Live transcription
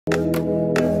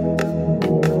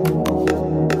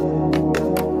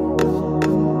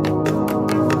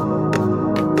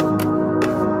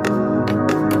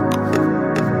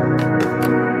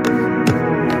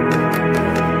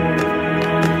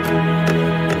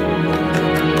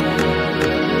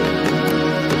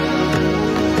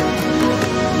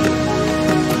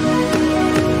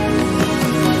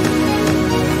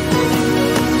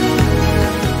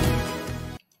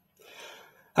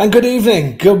And good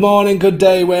evening, good morning, good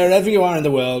day, wherever you are in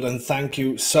the world, and thank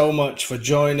you so much for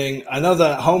joining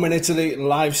another Home in Italy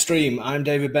live stream. I'm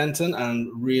David Benton,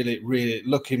 and really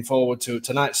looking forward to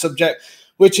tonight's subject,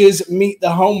 which is Meet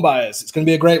the Home Buyers. It's going to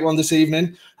be a great one this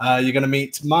evening. You're going to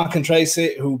meet Mark and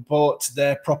Tracy, who bought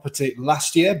their property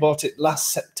last year, bought it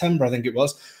last September, I think it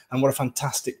was. And what a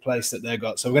fantastic place that they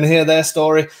got. So we're going to hear their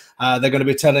story. They're going to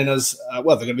be telling us, they're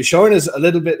going to be showing us a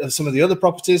little bit of some of the other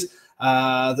properties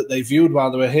that they viewed while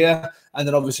they were here, and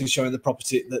then obviously showing the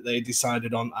property that they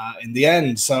decided on in the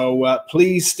end. So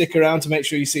please stick around to make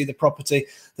sure you see the property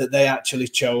that they actually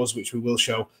chose, which we will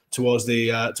show towards the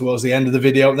end of the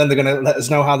video. Then they're going to let us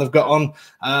know how they've got on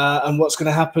and what's going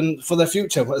to happen for their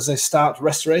future as they start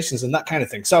restorations and that kind of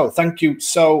thing. So thank you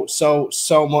so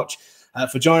much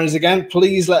for joining us again.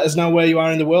 Please let us know where you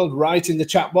are in the world. Write in the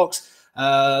chat box.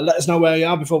 Let us know where you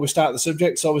are before we start the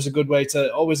subject. It's always a good way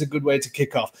to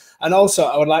kick off. And also,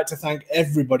 I would like to thank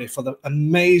everybody for the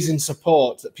amazing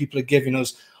support that people are giving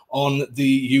us on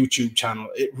the YouTube channel.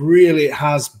 It really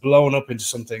has blown up into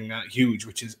something huge,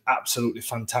 which is absolutely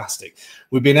fantastic.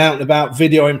 We've been out and about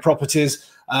videoing properties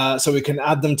so we can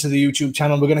add them to the YouTube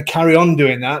channel. We're going to carry on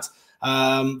doing that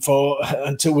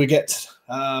until we get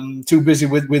too busy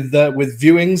with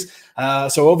viewings.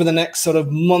 So over the next sort of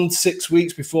month, 6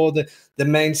 weeks before the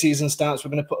main season starts,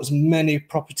 we're going to put as many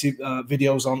property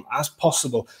videos on as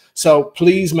possible. So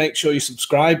please make sure you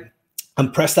subscribe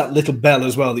and press that little bell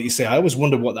as well that you see. I always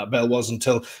wondered what that bell was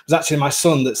until it was actually my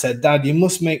son that said, "Dad, you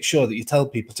must make sure that you tell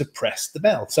people to press the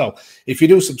bell." So if you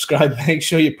do subscribe, make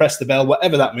sure you press the bell,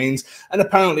 whatever that means. And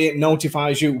apparently it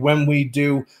notifies you when we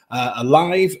do a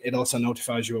live. It also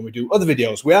notifies you when we do other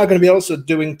videos. We are going to be also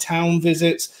doing town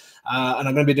visits. And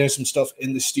I'm going to be doing some stuff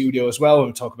in the studio as well when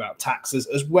we talk about taxes,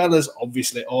 as well as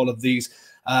obviously all of these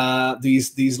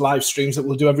live streams that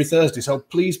we'll do every Thursday. So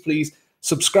please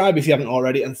subscribe if you haven't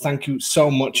already, and thank you so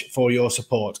much for your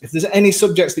support. If there's any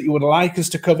subjects that you would like us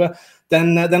to cover,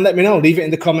 then let me know. Leave it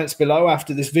in the comments below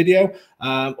after this video,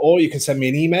 or you can send me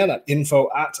an email at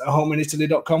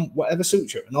info@homeinitaly.com, whatever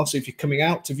suits you. And also, if you're coming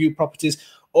out to view properties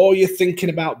or you're thinking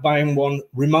about buying one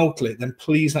remotely, then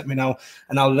please let me know,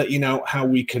 and I'll let you know how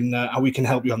we can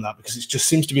help you on that, because it just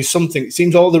seems to be something. It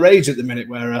seems all the rage at the minute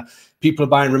where people are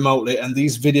buying remotely, and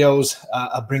these videos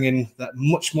are bringing that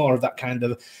much more of that kind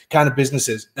of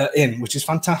businesses in, which is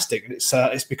fantastic. And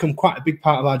it's become quite a big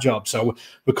part of our job. So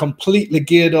we're completely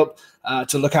geared up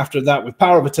to look after that with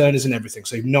power of attorneys and everything.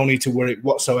 So you've no need to worry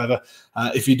whatsoever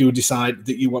if you do decide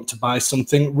that you want to buy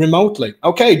something remotely.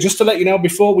 Okay, just to let you know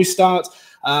before we start,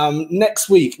 next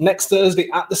Thursday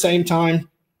at the same time,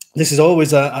 this is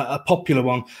always a popular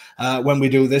one when we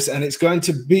do this, and it's going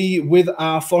to be with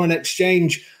our foreign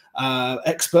exchange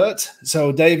expert.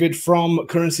 So David from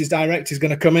Currencies Direct is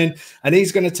going to come in, and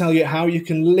he's going to tell you how you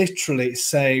can literally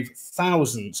save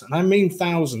thousands, and I mean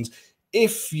thousands,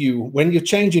 when you're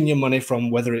changing your money from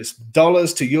whether it's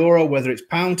dollars to euro, whether it's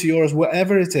pound to euros,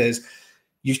 whatever it is.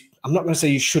 I'm not going to say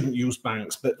you shouldn't use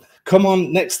banks, but come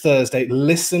on next Thursday,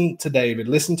 listen to David,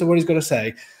 listen to what he's going to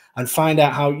say, and find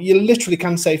out how you literally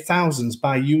can save thousands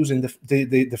by using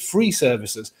the free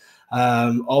services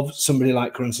of somebody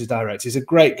like Currencies Direct. He's a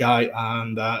great guy,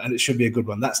 and it should be a good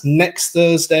one. That's next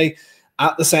Thursday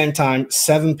at the same time,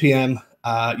 7 p.m.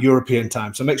 European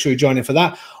time. So make sure you join in for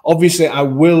that. Obviously, I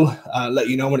will let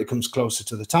you know when it comes closer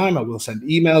to the time. I will send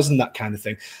emails and that kind of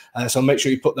thing. So make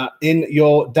sure you put that in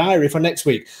your diary for next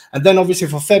week. And then obviously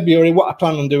for February, what I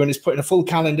plan on doing is putting a full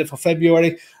calendar for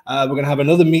February. We're going to have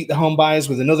another Meet the Home Buyers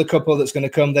with another couple that's going to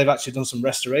come. They've actually done some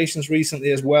restorations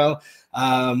recently as well.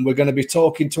 We're going to be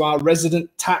talking to our resident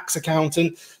tax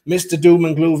accountant, Mr. Doom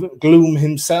and Gloom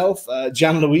himself,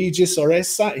 Gianluigi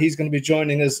Soressa. He's going to be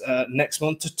joining us next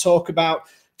month to talk about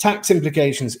tax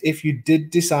implications if you did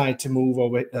decide to move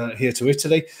over here to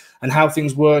Italy, and how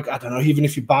things work. I don't know, even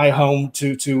if you buy a home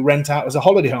to rent out as a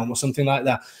holiday home or something like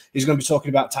that. He's going to be talking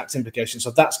about tax implications.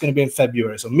 So that's going to be in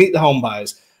February. So Meet the Home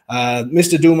Buyers.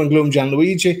 Mr. Doom and Gloom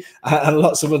Gianluigi, and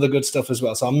lots of other good stuff as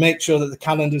well. So I'll make sure that the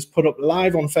calendar is put up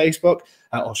live on Facebook,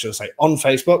 or should I say on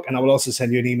Facebook, and I will also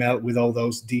send you an email with all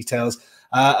those details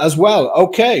as well.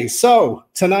 Okay, so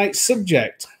tonight's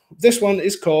subject, this one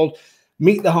is called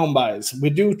Meet the Home Buyers.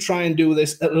 We do try and do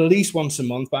this at least once a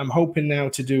month, but I'm hoping now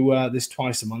to do this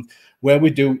twice a month, where we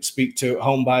do speak to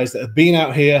home buyers that have been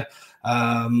out here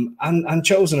and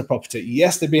chosen a property.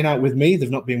 Yes, they've been out with me.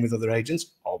 They've not been with other agents,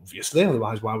 obviously.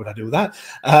 Otherwise, why would I do that?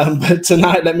 But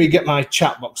tonight, let me get my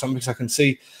chat box on because I can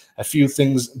see a few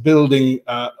things building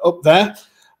up there.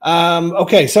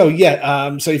 Okay, so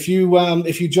yeah, so if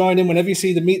you join in, whenever you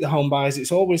see the Meet the Home Buyers,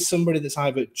 it's always somebody that's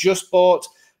either just bought,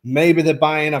 Maybe they're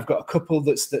buying. I've got a couple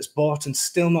that's bought and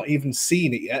still not even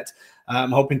seen it yet.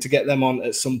 I'm hoping to get them on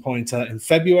at some point in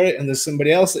February. And there's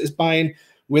somebody else that is buying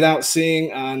without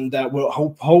seeing, and we're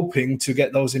hoping to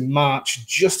get those in March,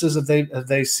 just as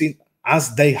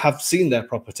they have seen their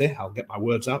property. I'll get my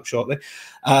words out shortly.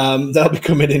 They'll be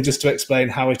coming in just to explain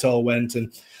how it all went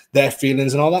and their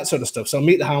feelings and all that sort of stuff. So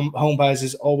Meet the Home Buyers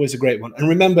is always a great one. And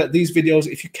remember, these videos,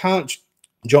 if you can't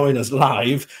join us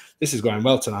live, this is going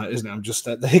well tonight, isn't it? I'm just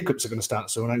the hiccups are going to start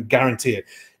soon, I guarantee it.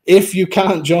 If you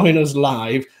can't join us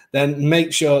live, then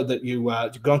make sure that you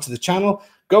go onto the channel,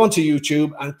 go onto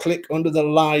YouTube and click under the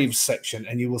live section,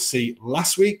 and you will see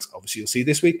last week's, obviously you'll see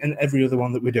this week, and every other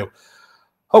one that we do.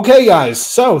 Okay, guys,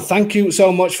 so thank you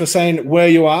so much for saying where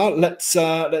you are. Let's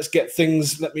get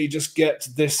things. Let me just get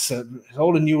this. It's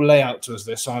all a new layout to us,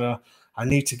 this. So I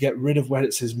need to get rid of where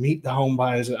it says Meet the Home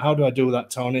Buyers. How do I do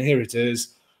that, Tony? Here it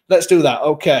is. Let's do that.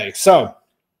 Okay, so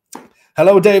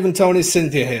hello, Dave and Tony.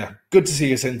 Cynthia here. Good to see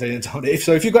you, Cynthia and Tony.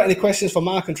 If you've got any questions for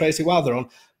Mark and Tracy while they're on,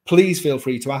 please feel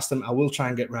free to ask them. I will try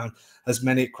and get around as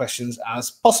many questions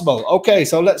as possible. Okay,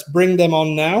 so let's bring them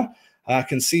on now. I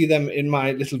can see them in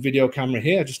my little video camera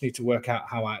here. I just need to work out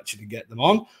how I actually get them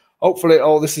on. Hopefully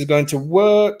all this is going to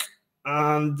work.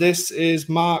 And this is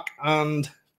Mark and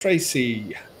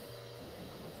Tracy.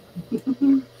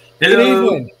 Hello. Good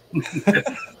evening.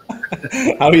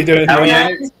 How are you doing? How are you?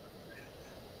 Right?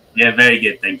 Yeah, very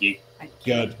good, thank you.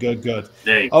 Good.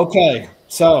 Okay,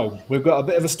 so we've got a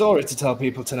bit of a story to tell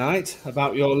people tonight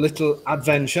about your little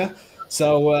adventure.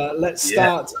 So let's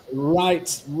start right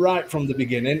from the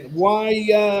beginning. Why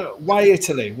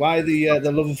Italy? Why the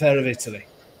love affair of Italy?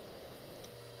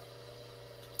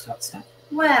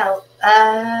 Well,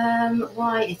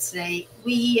 why Italy?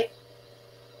 We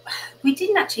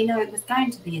didn't actually know it was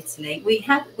going to be Italy.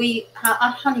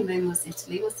 Our honeymoon was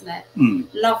Italy, wasn't it?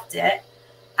 Loved it,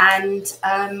 and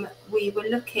we were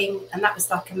looking, and that was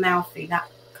like Amalfi,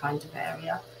 that kind of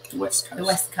area, the West Coast. The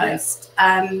West Coast.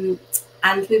 Yeah.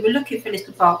 And we were looking for a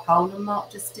little bolt hole, and Mark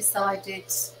just started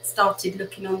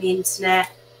looking on the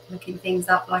internet, looking things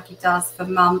up like he does for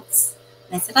months.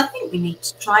 And they said, I think we need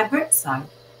to try Abruzzo.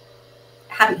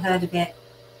 Hadn't heard of it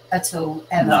at all,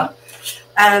 ever. No.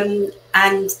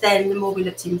 And then the more we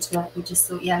looked into it, we just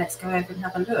thought, yeah, let's go over and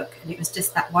have a look. And it was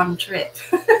just that one trip.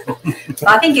 But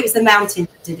I think it was the mountain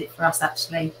that did it for us,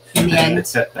 actually, in the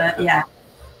end. But yeah.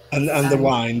 And the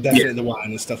wine, definitely the wine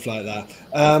and stuff like that.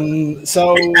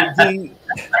 So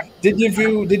did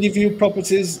you view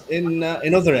properties in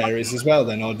other areas as well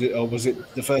then, or was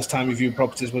it the first time you viewed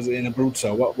properties was it in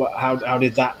Abruzzo? What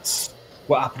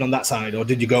happened on that side, or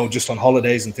did you go just on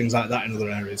holidays and things like that in other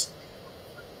areas?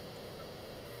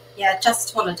 Yeah,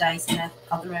 just holidays in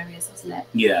other areas, wasn't it?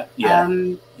 Yeah.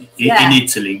 In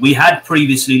Italy, we had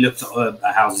previously looked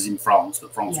at houses in France,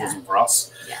 but France wasn't for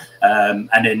us. Yeah.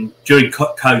 And then during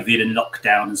COVID and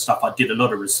lockdown and stuff, I did a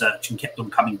lot of research and kept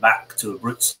on coming back to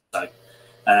Abruzzo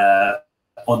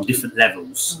on different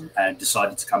levels, and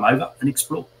decided to come over and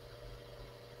explore.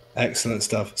 Excellent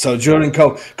stuff. So during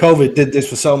COVID, did this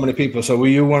for so many people. So were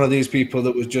you one of these people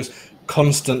that was just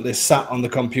constantly sat on the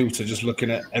computer, just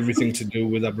looking at everything to do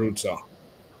with Abruzzo?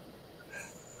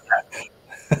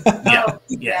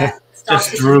 Yeah.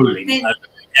 Just drooling.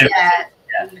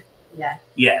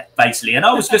 Yeah, basically. And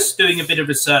I was just doing a bit of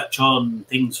research on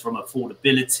things from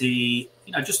affordability,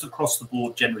 just across the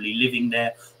board, generally living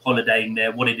there, holidaying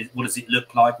there. What does it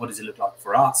look like? What does it look like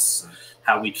for us?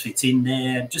 How we'd fit in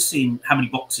there, just seeing how many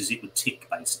boxes it would tick,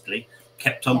 basically.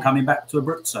 Kept on coming back to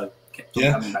Abruzzo.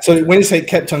 So when you say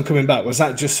kept on coming back, was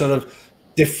that just sort of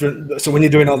different? So when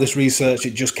you're doing all this research,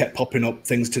 it just kept popping up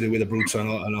things to do with Abruzzo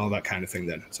and all that kind of thing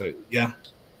then? So, yeah.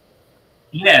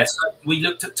 Yeah, so we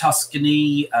looked at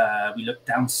Tuscany. We looked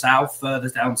down south, further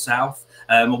down south.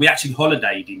 We actually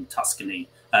holidayed in Tuscany.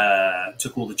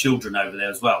 Took all the children over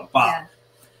there as well. But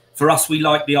for us, we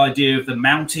like the idea of the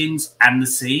mountains and the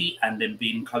sea, and then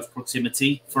being in close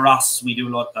proximity. For us, we do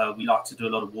a lot. We like to do a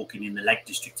lot of walking in the Lake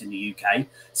District in the UK.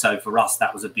 So for us,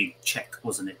 that was a big check,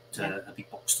 wasn't it? A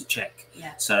big box to check.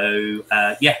 Yeah. So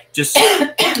just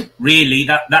really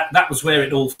that was where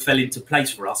it all fell into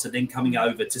place for us. And then coming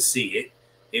over to see it,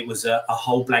 it was a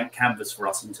whole blank canvas for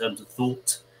us in terms of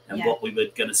thought and what we were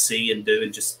going to see and do,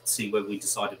 and just see where we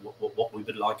decided what we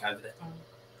would like over there.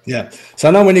 Yeah. So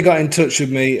I know when you got in touch with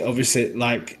me, obviously,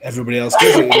 like everybody else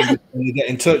does, when you get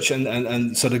in touch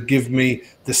and sort of give me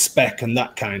the spec and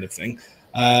that kind of thing.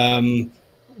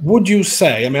 Would you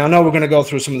say, I mean, I know we're going to go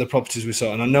through some of the properties we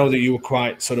saw, and I know that you were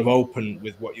quite sort of open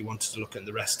with what you wanted to look at and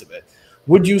the rest of it.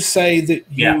 Would you say that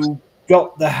you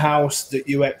got the house that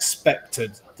you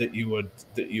expected that you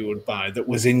would buy, that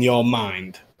was in your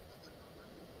mind?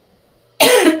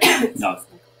 No,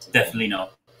 definitely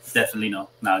not. Definitely not.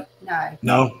 No.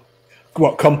 No.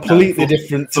 What, completely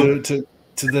different to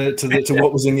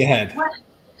what was in your head? Well,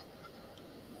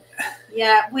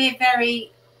 yeah,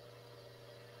 we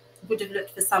would have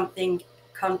looked for something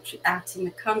out in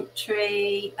the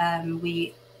country.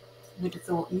 We would have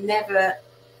thought never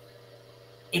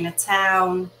in a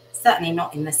town, certainly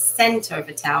not in the centre of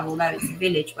a town, although it's a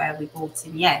village where we bought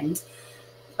in the end.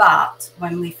 But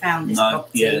when we found this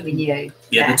property, we knew.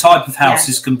 Yeah, the type of house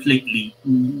is completely.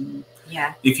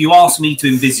 Yeah. If you ask me to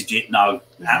envisage it, no,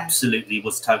 absolutely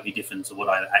was totally different to what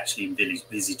I actually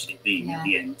envisaged it being in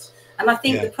the end. And I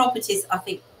think the properties,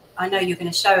 I know you're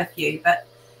going to show a few, but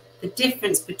the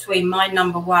difference between my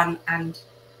number 1 and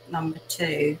number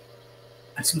 2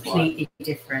 are completely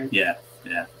different. Yeah.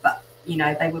 But, you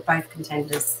know, they were both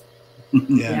contenders.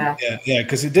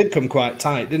 Because it did come quite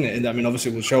tight, didn't it? And I mean,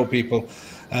 obviously we'll show people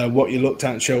what you looked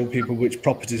at and show people which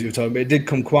properties you were talking, but it did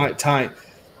come quite tight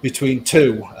between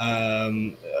 2,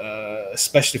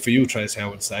 especially for you, Tracy, I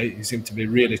would say. You seem to be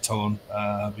really torn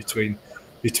between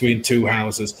 2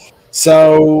 houses.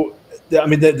 So, I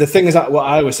mean, the thing is that what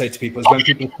I always say to people is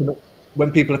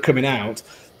when people are coming out,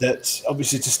 that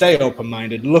obviously to stay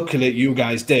open-minded. Luckily, you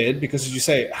guys did, because as you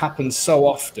say, it happens so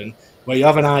often where you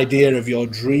have an idea of your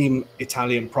dream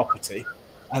Italian property,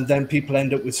 and then people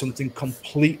end up with something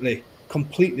completely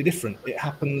different. It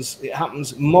happens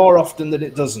more often than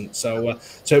it doesn't. So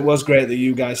it was great that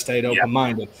you guys stayed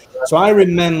open-minded. So I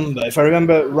remember, if I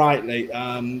remember rightly,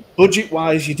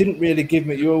 budget-wise, you didn't really give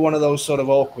me. You were one of those sort of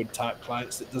awkward type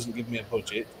clients that doesn't give me a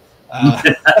budget.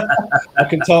 I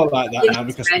can talk like that now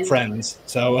because we're friends.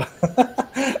 So,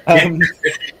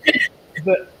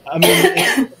 but I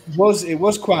mean, it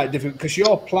was quite difficult because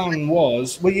your plan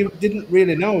was, well, you didn't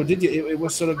really know, did you? It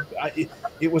was sort of,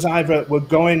 it was either we're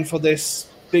going for this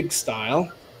big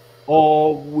style,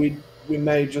 or we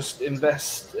may just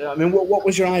invest. I mean, what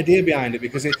was your idea behind it?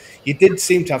 Because you did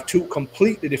seem to have 2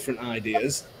 completely different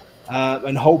ideas,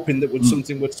 and hoping that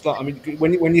something would slot. I mean,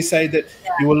 when you say that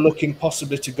you were looking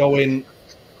possibly to go in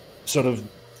sort of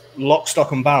lock,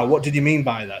 stock and barrel, what did you mean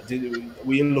by that?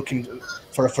 Were you looking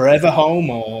for a forever home,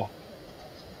 or?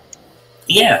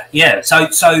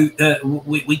 So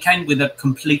we came with a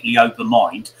completely open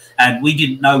mind, and we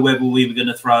didn't know whether we were going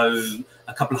to throw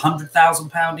a couple of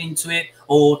 £100,000 into it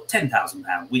or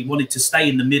 £10,000. We wanted to stay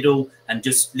in the middle and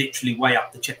just literally weigh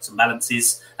up the checks and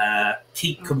balances.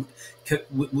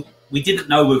 We didn't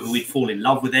know whether we'd fall in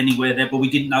love with anywhere there, but we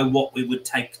didn't know what we would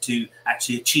take to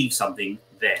actually achieve something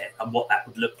there and what that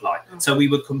would look like. So we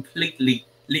were completely,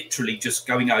 literally just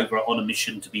going over on a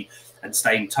mission to be and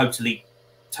staying totally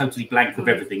blank of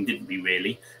everything, didn't we,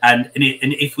 really? And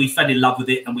if we fell in love with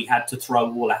it and we had to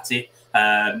throw all at it,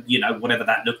 you know, whatever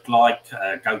that looked like,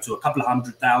 go to a couple of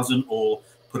 £100,000 or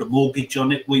put a mortgage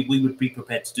on it, we would be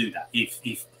prepared to do that if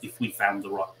we found the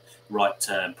right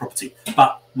property.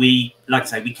 But we, like I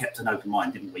say, we kept an open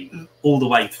mind, didn't we, all the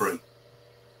way through,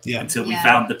 until we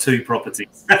found the 2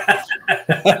 properties.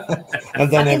 And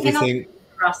then everything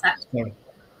for us, actually,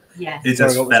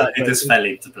 it just fell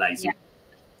into place.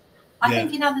 I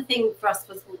think another thing for us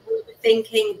was we were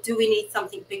thinking, do we need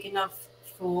something big enough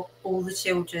for all the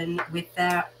children with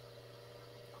their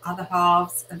other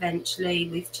halves eventually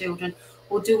with children,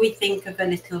 or do we think of a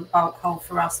little bulk hole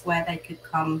for us where they could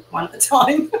come one at a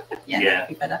time? That'd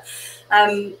be better.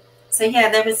 So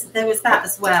there was that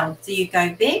as well. Do you go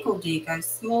big or do you go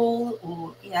small,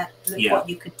 or look what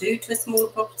you could do to a smaller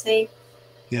property?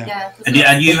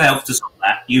 And you helped us on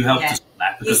that. You helped us on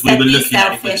that because we were looking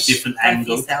at it from a different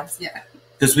angle.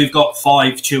 Because we've got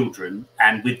 5 children,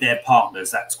 and with their partners,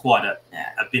 that's quite a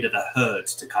bit of a herd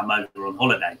to come over on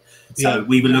holiday. So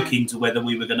we were looking to whether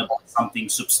we were going to buy something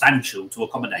substantial to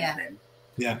accommodate them.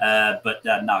 But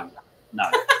no.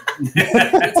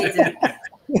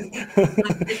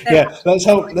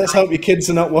 Let's hope your kids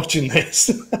are not watching this.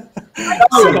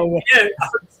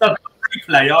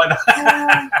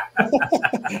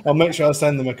 I'll make sure I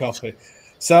send them a copy.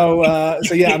 So I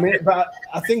mean, but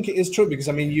I think it is true, because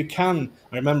I mean, I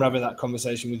remember having that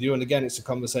conversation with you, and again, it's a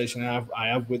conversation I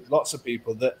have with lots of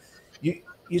people, that you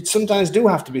sometimes do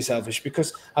have to be selfish,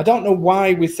 because I don't know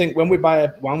why we think when we buy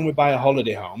a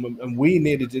holiday home, and we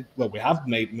needed it. Well, we have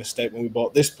made a mistake when we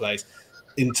bought this place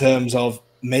in terms of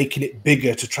making it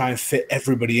bigger to try and fit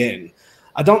everybody in.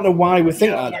 I don't know why we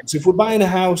think like that. So if we're buying a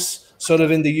house sort of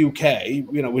in the UK,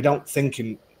 you know, we don't think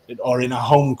or in our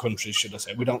home country, should I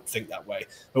say, we don't think that way.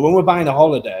 But when we're buying a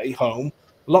holiday home,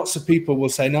 lots of people will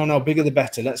say, no, bigger the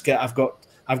better. I've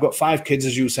got 5 kids,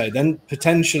 as you say, then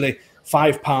potentially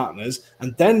 5 partners.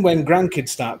 And then when grandkids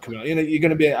start coming out, you know, you're going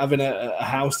to be having a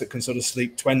house that can sort of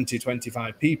sleep 20,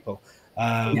 25 people.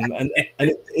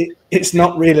 It's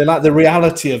not really like the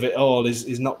reality of it all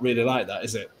is not really like that,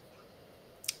 is it?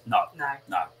 No.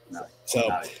 So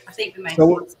I think we made a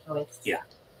choice. Yeah.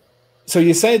 So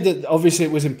you said that obviously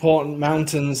it was important,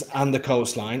 mountains and the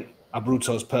coastline.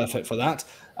 Abruzzo is perfect for that.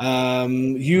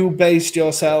 You based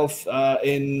yourself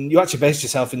you actually based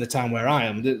yourself in the town where I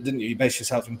am, didn't you? You based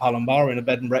yourself in Palombaro in a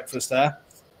bed and breakfast there.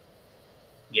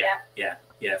 Yeah.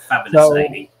 Fabulous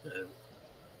lady.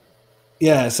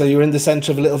 Yeah, so you're in the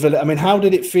centre of a little village. I mean, how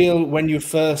did it feel when you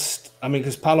first? I mean,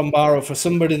 because Palombaro, for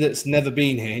somebody that's never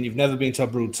been here and you've never been to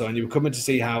Abruzzo and you were coming to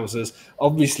see houses,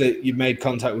 obviously you made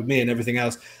contact with me and everything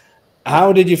else.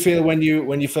 How did you feel when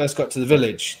you first got to the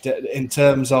village? In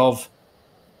terms of,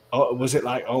 was it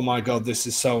like, oh my God, this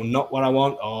is so not what I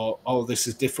want, or oh, this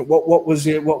is different? What was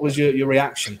your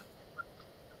reaction?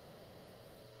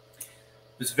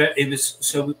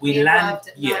 We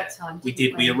landed. Yeah, we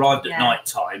did. We arrived at night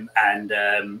time, and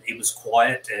it was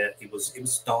quiet. It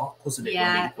was dark, wasn't it?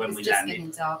 Yeah, when we just landed. getting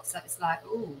dark, so it's like,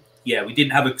 ooh. Yeah, we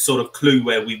didn't have a sort of clue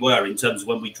where we were in terms of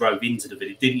when we drove into the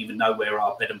village. Didn't even know where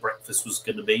our bed and breakfast was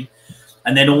going to be.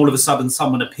 And then all of a sudden,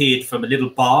 someone appeared from a little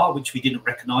bar, which we didn't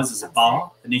recognise as a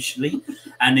bar initially,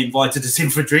 and invited us in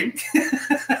for a drink.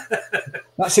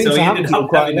 That seems to happen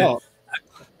quite a lot.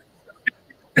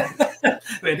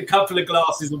 We had a couple of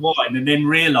glasses of wine and then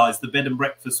realised the bed and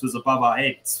breakfast was above our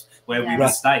heads where we were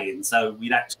staying. So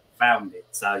we'd actually found it.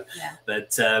 So,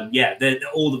 but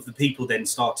all of the people then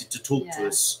started to talk to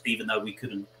us, even though we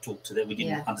couldn't talk to them. We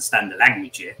didn't understand the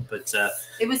language yet. But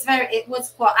it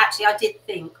was what actually I did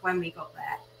think when we got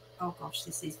there. Oh gosh,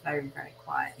 this is very, very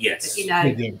quiet. Yes, but, you know,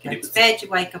 you go to bed, you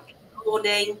wake up in the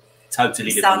morning, totally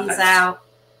the different sun's place. out,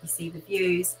 you see the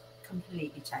views,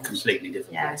 completely changed. Completely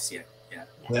different place.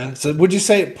 Yeah. So would you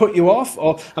say it put you off?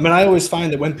 Or, I mean, I always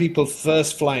find that when people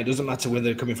first fly, it doesn't matter whether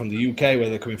they're coming from the UK, whether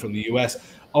they're coming from the US.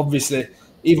 Obviously,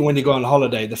 even when you go on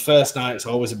holiday, the first night's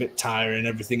always a bit tiring and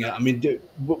everything. I mean,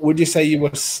 would you say you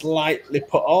were slightly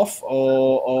put off,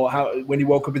 or how when you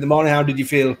woke up in the morning, how did you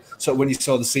feel? So when you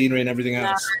saw the scenery and everything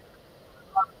else?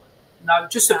 No,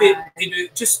 just a bit.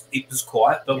 It was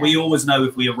quiet, but we always know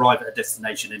if we arrive at a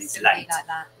destination and it's late, like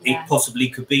that. It possibly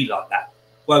could be like that.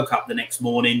 Woke up the next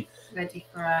morning. Ready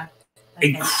for a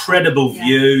incredible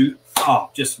view. Oh,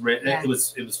 just it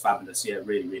was fabulous. Yeah,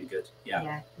 really, really good.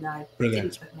 No,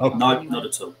 brilliant. No, not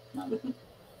at all. No.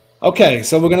 Okay,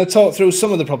 so we're going to talk through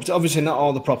some of the properties. Obviously, not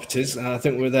all the properties. I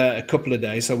think we're there a couple of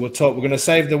days, so we're going to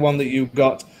save the one that you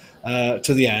got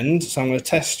to the end. So I'm going to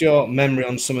test your memory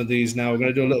on some of these now. We're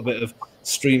going to do a little bit of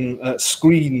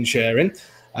screen sharing.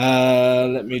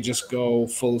 Let me just go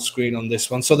full screen on this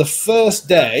one. So the first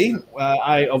day,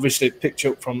 I obviously picked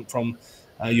you up from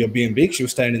your B&B because you were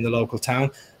staying in the local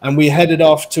town, and we headed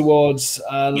off towards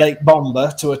Lake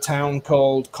Bomba to a town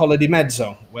called Colle di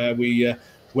Mezzo, where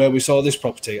we saw this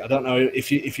property. I don't know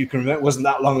if you can remember. It wasn't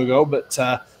that long ago, but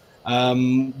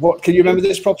what can you remember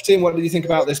this property, and what did you think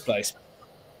about this place?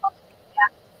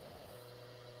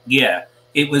 Yeah,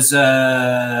 it was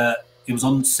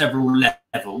on several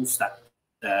levels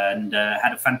and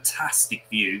had a fantastic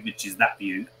view, which is that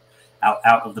view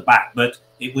out of the back. But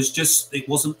it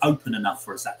wasn't open enough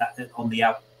for us on the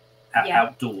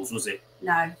outdoors, was it?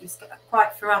 No, it was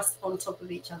quite for us on top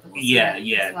of each other.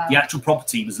 Yeah. Well. The actual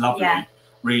property was lovely,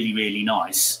 really, really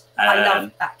nice. I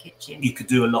loved that kitchen. You could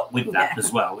do a lot with that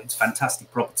as well. It's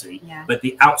fantastic property, but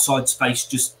the outside space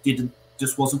just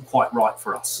wasn't quite right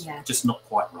for us. Just not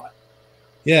quite right.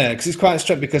 Yeah, because it's quite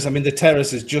strange, because I mean the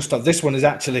terrace is just off. This one is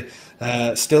actually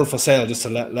still for sale, just to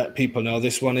let people know.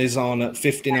 This one is on at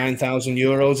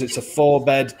 €59,000. It's a four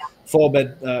bed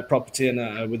property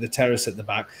and with a terrace at the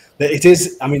back. But it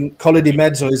is, I mean, Colle di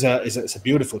Mezzo it's a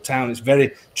beautiful town. It's a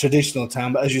very traditional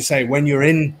town, but as you say,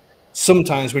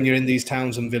 sometimes when you're in these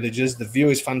towns and villages, the view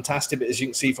is fantastic. But as you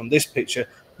can see from this picture,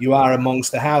 you are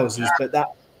amongst the houses. But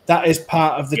that is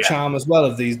part of the charm as well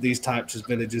of these types of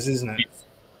villages, isn't it?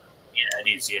 Yeah,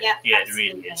 it is. Yeah, it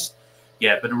really is.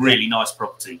 Yeah, but a really nice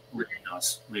property. Really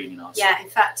nice. Yeah, in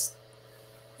fact,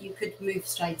 you could move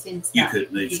straight into that. You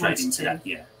could move straight into that.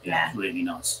 Yeah, really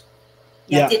nice.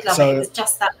 Yeah, I did love it. It was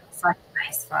just that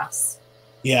space for us.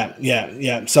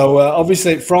 Yeah. So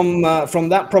obviously from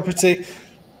that property,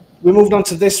 we moved on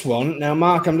to this one. Now,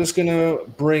 Mark, I'm just going to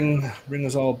bring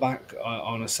us all back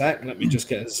on a sec. Let me just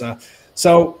get us.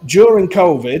 So during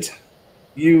COVID,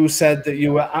 you said that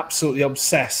you were absolutely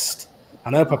obsessed. I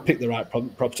hope I picked the right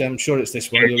property. I'm sure it's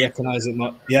this one. You'll recognise it.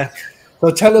 Yeah. So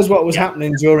tell us what was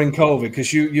happening during COVID,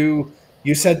 because you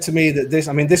said to me that this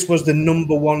was the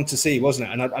 #1 to see, wasn't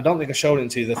it? And I don't think I showed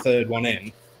it to you, the third one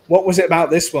in. What was it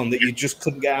about this one that you just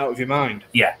couldn't get out of your mind?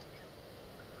 Yeah.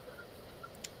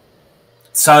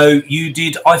 So you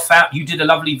did. I found you did a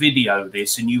lovely video of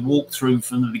this, and you walked through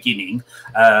from the beginning.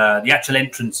 The actual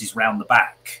entrance is round the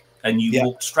back, and you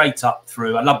walked straight up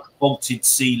through. I love the vaulted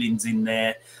ceilings in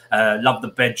there. Love the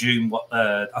bedroom.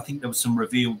 I think there was some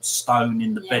revealed stone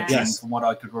in the bedroom, from what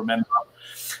I could remember.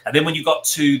 And then when you got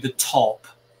to the top,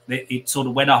 it sort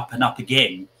of went up and up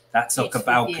again. That's like a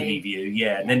balcony view,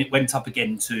 yeah. And then it went up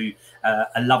again to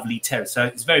a lovely terrace. So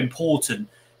it's very important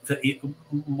for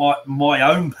my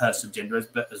own personal agenda,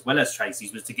 but as well as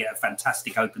Tracey's, was to get a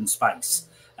fantastic open space.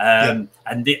 And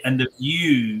the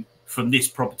view from this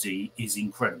property is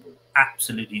incredible,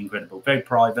 absolutely incredible. Very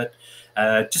private,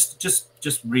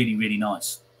 just really, really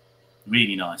nice,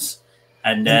 really nice.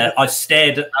 And I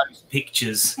stared at those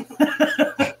pictures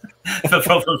for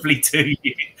probably 2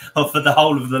 years, or for the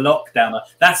whole of the lockdown.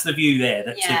 That's the view there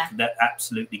that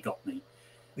absolutely got me.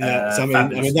 Yeah, so I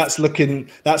mean that's looking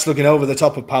over the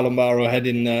top of Palombaro,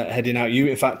 heading out.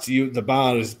 In fact, the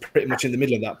bar is pretty much in the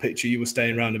middle of that picture. You were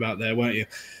staying round about there, weren't you?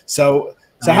 So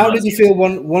how did you feel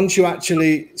once you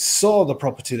actually saw the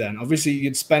property? Then obviously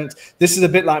you'd spent. This is a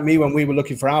bit like me when we were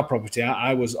looking for our property.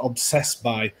 I was obsessed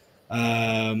by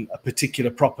a particular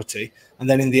property, and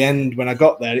then in the end, when I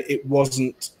got there, it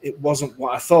wasn't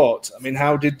what I thought. I mean,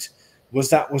 was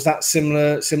that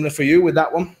similar for you with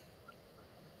that one?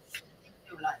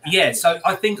 Yeah, so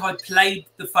I think I played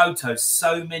the photos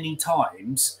so many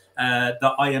times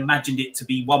that I imagined it to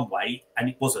be one way, and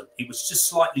it wasn't. It was just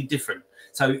slightly different.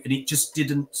 So, and it just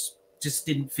didn't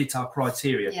fit our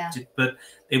criteria. Yeah. But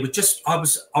it was just I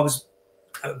was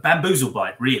bamboozled by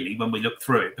it, really, when we looked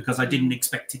through it, because I didn't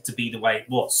expect it to be the way it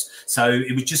was. So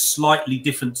it was just slightly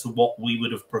different to what we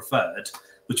would have preferred,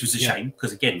 which was a shame,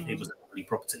 because again, it was a lovely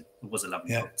property. It was a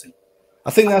lovely property.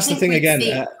 I think that's the thing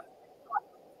again.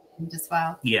 As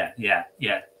well. Yeah.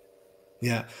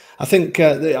 I think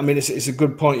I mean it's a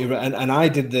good point, and I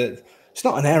did the. It's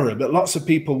not an error, but lots of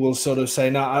people will sort of say,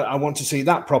 "No, I want to see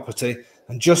that property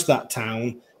and just that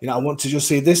town. You know, I want to just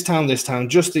see this town,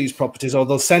 just these properties." Or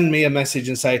they'll send me a message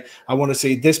and say, "I want to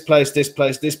see this place, this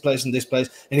place, this place, and this place.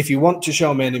 And if you want to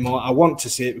show me any more, I want to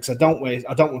see it because I don't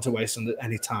want to waste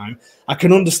any time." I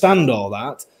can understand all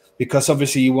that because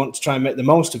obviously you want to try and make the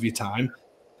most of your time.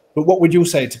 But what would you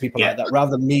say to people like that,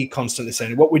 rather than me constantly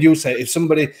saying it? What would you say if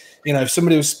somebody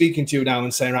was speaking to you now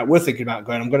and saying, right, we're thinking about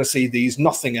going, I'm going to see these,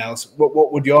 nothing else.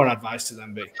 What would your advice to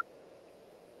them be?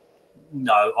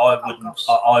 No, I wouldn't.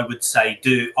 I would say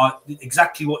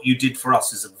exactly what you did for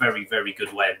us is a very, very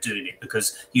good way of doing it,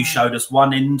 because you showed us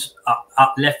one end,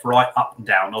 up, left, right, up and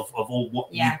down of all what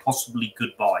you possibly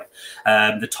could buy.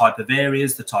 The type of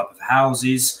areas, the type of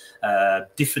houses,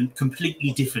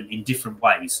 completely different in different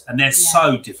ways. And they're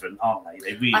so different, aren't they?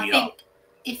 They really are. I think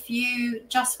if you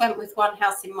just went with one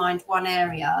house in mind, one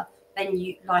area, then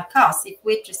you, like us, if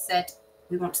we'd just said,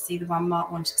 we want to see the one Mark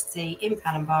wanted to see in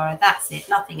Palombaro, that's it,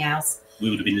 nothing else. We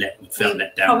would have been felt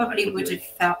let down. Probably would have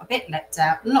felt a bit let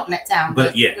down. Not let down,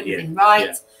 but it would have been right.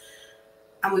 Yeah.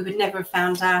 And we would never have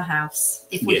found our house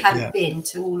if we hadn't been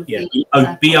to all of the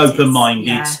be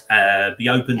open-minded, be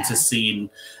open to seeing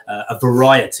a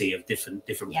variety of different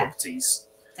properties.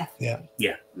 Definitely.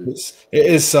 Yeah. It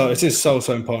is so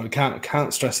important.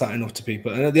 Can't stress that enough to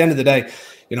people. And at the end of the day,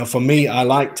 you know, for me, I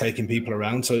like taking people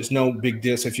around, so it's no big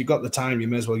deal. So if you've got the time, you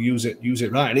may as well use it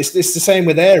right. And it's the same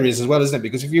with areas as well, isn't it?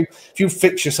 Because if you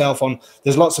fix yourself on,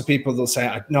 there's lots of people that'll say,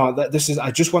 I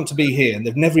just want to be here, and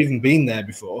they've never even been there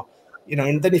before. You know,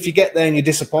 and then if you get there and you're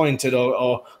disappointed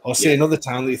or see another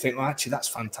town that you think, well, actually, that's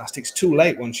fantastic. It's too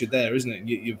late once you're there, isn't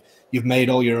it? You've made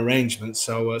all your arrangements.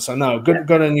 So no,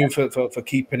 good on you for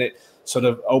keeping it sort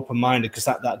of open-minded, because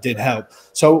that did help.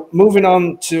 So moving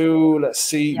on to, let's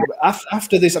see,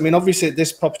 after this, I mean, obviously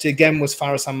this property again was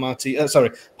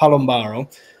Palombaro.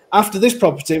 After this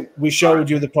property, we showed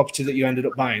you the property that you ended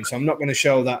up buying. So I'm not going to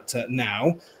show that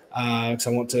now, because I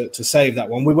want to save that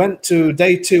one. We went to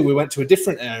day 2, we went to a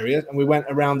different area, and we went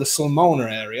around the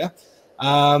Sulmona area.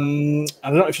 I don't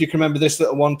know if you can remember this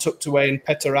little one tucked away in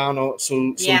Peterano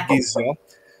sul Ghizo.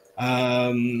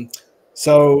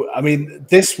 So, I mean,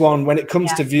 this one, when it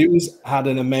comes to views, had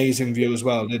an amazing view as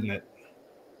well, didn't it?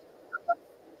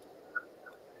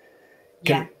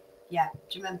 Do you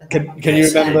remember that can you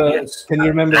remember? Can you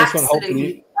remember this one?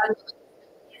 Hopefully.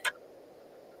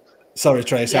 Sorry,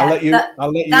 Tracy. I'll let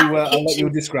you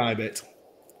describe it.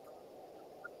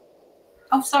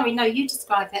 Oh, sorry. No, you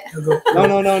describe it.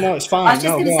 No. It's fine. I was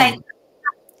just going to say,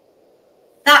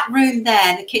 that room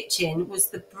there, the kitchen, was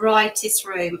the brightest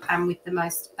room and with the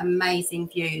most amazing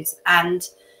views. And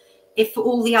if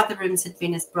all the other rooms had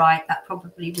been as bright, that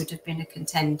probably would have been a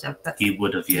contender. But it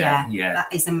would have, yeah.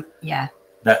 That is,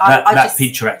 That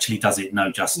picture actually does it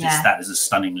no justice. Yeah. That is a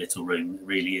stunning little room. It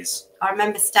really is. I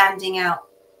remember standing out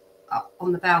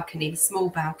on the balcony, the small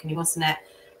balcony, wasn't it?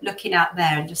 Looking out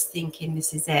there and just thinking,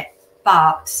 this is it.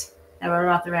 But there were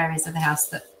other areas of the house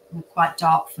that were quite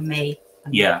dark for me.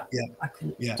 Yeah. I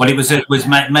couldn't. Yeah. Well, it was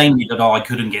mainly that I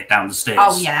couldn't get down the stairs.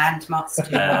 Oh yeah, and Mark's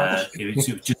too much. It was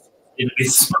just a bit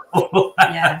small.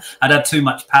 Yeah. I'd had too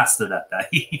much pasta that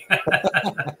day.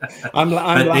 I'm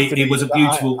laughing. It was a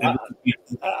beautiful.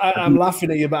 I'm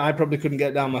laughing at you, but I probably couldn't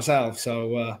get down myself.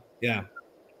 So yeah.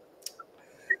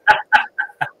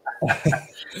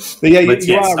 But yeah,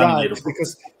 you are right,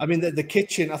 because I mean the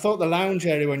kitchen. I thought the lounge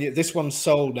area this one's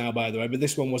sold now, by the way, but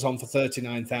this one was on for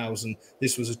 39,000.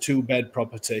 This was a 2-bed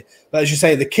property, but as you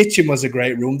say, the kitchen was a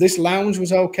great room. This lounge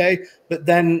was okay, but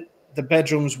then the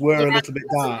bedrooms were a little bit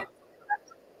dark.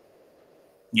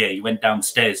 Yeah, you went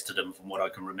downstairs to them, from what I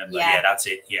can remember. Yeah, that's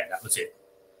it. Yeah, that was it.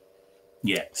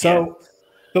 Yeah. So,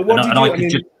 but what did you? I could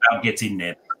just about get in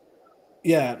there.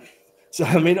 Yeah. So,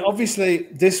 I mean, obviously,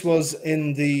 this was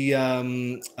in the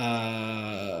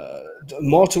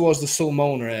more towards the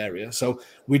Sulmona area. So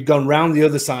we'd gone round the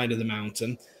other side of the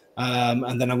mountain.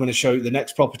 And then I'm going to show you the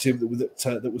next property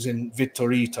that was in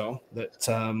Vittorito that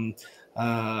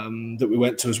we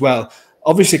went to as well.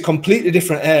 Obviously, completely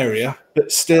different area,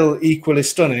 but still equally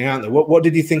stunning, aren't they? What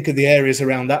did you think of the areas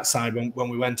around that side when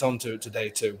we went on to day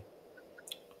 2?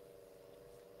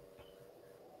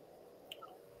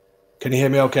 Can you hear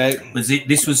me okay?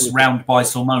 This was round by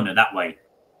Sulmona that way?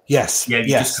 Yes. Yeah, you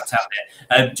just cut out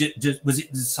there. Was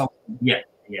it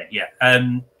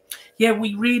the yeah,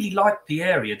 we really liked the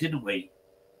area, didn't we?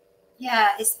 Yeah,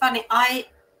 it's funny. I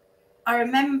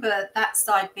remember that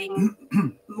side being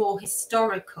more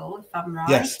historical, if I'm right.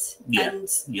 Yes. Yeah. And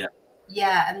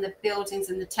and the buildings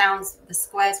and the towns, the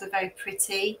squares were very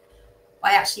pretty.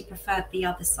 I actually preferred the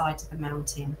other side of the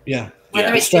mountain. Yeah.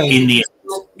 Whether it's in the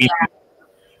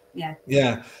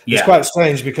It's quite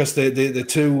strange because the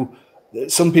two,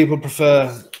 some people prefer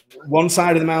one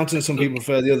side of the mountain, some people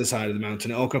prefer the other side of the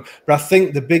mountain. But I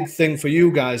think the big thing for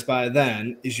you guys by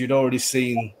then is you'd already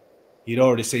seen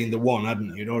the one, hadn't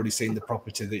you? You'd already seen the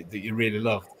property that you really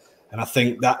loved. And I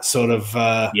think that sort of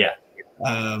I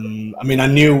mean, I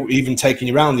knew even taking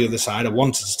you around the other side, I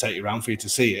wanted to take you around for you to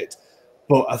see it.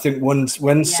 But I think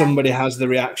when somebody has the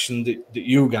reaction that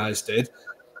you guys did,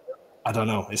 I don't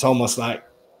know, it's almost like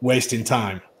wasting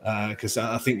time, because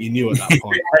I think you knew at that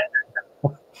point.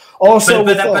 Also,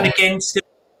 but again, still,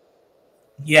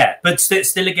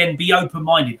 still again, be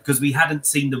open-minded, because we hadn't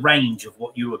seen the range of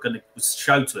what you were going to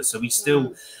show to us. So we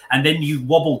still, and then you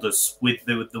wobbled us with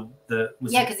the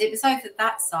because it was over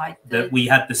that side that we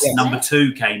had this number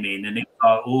 2 came in, and it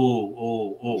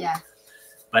was like, yeah.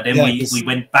 But then we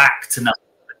went back to number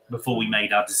before we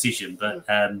made our decision. But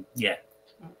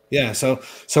yeah, so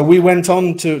we went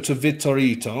on to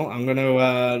Vittorito. I'm going to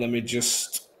let me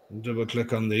just double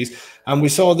click on these, and we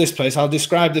saw this place. I'll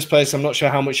describe this place. I'm not sure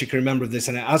how much you can remember of this,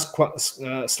 and it has quite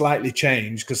slightly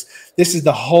changed, because this is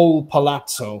the whole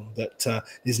palazzo that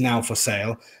is now for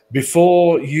sale.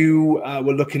 Before, you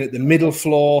were looking at the middle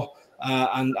floor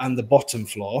and the bottom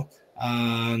floor,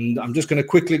 and I'm just going to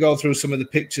quickly go through some of the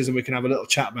pictures, and we can have a little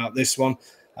chat about this one.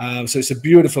 So it's a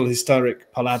beautiful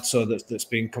historic palazzo that's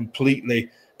been completely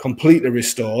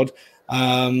restored.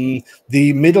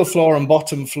 The middle floor and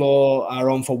bottom floor are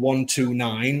on for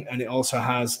 129, and it also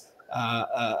has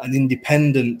an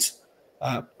independent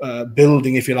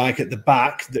building, if you like, at the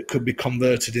back that could be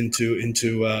converted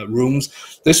into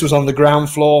rooms. This was on the ground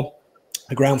floor,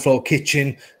 a ground floor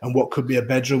kitchen, and what could be a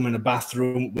bedroom and a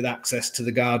bathroom with access to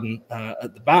the garden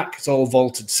at the back. It's all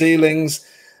vaulted ceilings.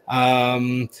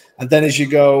 And then as you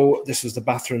go, this was the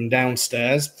bathroom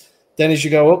downstairs. Then as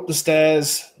you go up the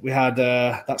stairs, we had,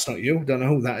 that's not you, don't know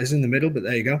who that is in the middle, but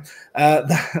there you go.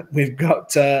 We've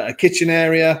got a kitchen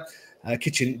area, a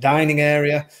kitchen dining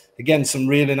area. Again, some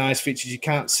really nice features. You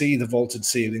can't see the vaulted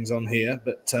ceilings on here,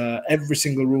 but every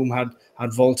single room had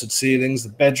vaulted ceilings. The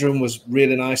bedroom was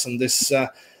really nice on this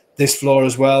floor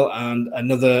as well, and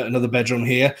another bedroom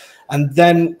here. And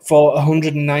then for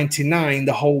 199,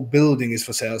 the whole building is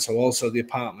for sale. So also the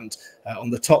apartment on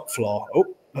the top floor. Oh,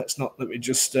 let me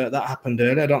just, that happened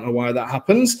earlier. I don't know why that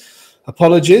happens.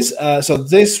 Apologies. So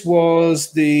this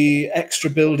was the extra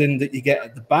building that you get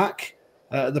at the back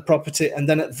of the property. And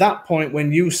then at that point,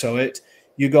 when you saw it,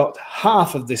 you got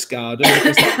half of this garden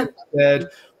because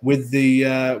that was with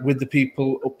the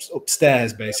people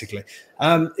upstairs, basically.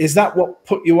 Is that what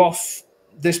put you off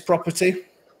this property?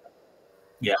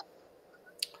 Yeah.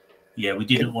 Yeah, we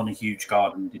didn't want a huge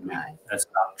garden, did we, as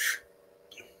such?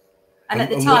 And at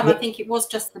the time, I think it was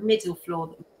just the middle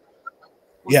floor.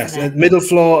 Yes, middle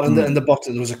floor and the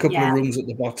bottom. There was a couple of rooms at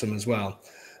the bottom as well.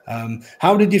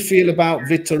 How did you feel about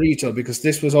Vittorito? Because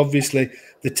this was obviously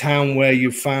the town where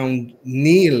you found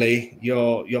nearly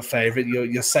your favorite,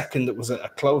 your second that was a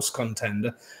close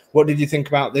contender. What did you think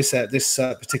about this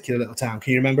particular little town?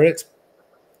 Can you remember it?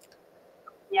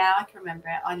 Yeah, I can remember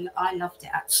it. I loved it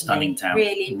actually. Stunning town.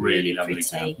 Really lovely pretty.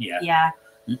 Town. Yeah. Yeah.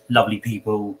 Lovely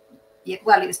people. Yeah.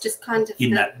 Well, it was just kind of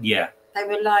They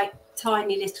were like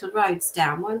tiny little roads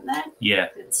down, weren't they? Yeah.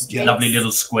 Lovely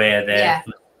little square there. Yeah.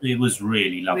 It was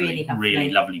really lovely.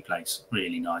 Really lovely place.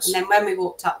 Really nice. And then when we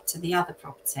walked up to the other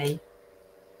property,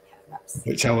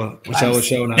 which I will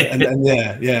show now, and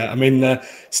yeah. I mean,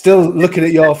 still looking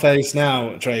at your face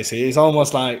now, Tracy, it's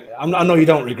almost like I know you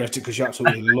don't regret it because you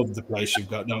absolutely love the place you've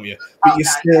got, don't you? But you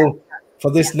still for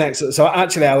this next. So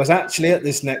actually, I was actually at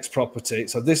this next property.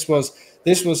 So this was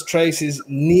Tracy's.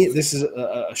 This is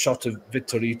a shot of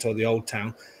Vittorito, the old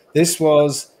town. This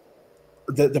was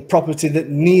the property that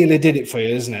nearly did it for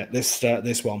you, isn't it?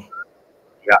 This one.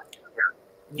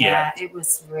 Yeah, it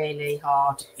was really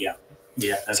hard. Yeah.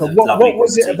 So what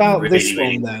was it about this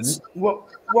one then?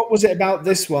 What was it about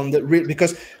this one that really,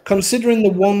 because considering the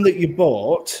one that you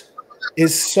bought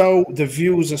is the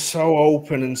views are so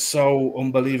open and so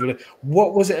unbelievable,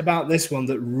 what was it about this one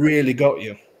that really got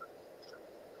you?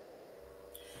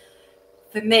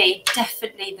 For me,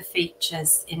 definitely the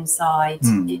features inside,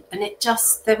 and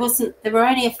there were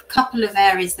only a couple of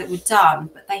areas that were done,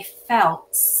 but they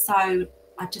felt so.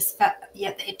 I just felt,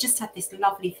 it just had this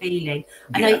lovely feeling.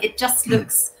 I know it just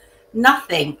looks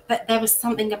nothing, but there was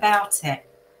something about it.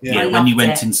 Yeah, when you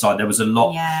went inside, there was a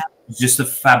lot. Yeah. Just a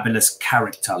fabulous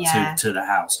character to the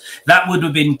house. That would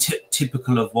have been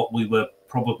typical of what we were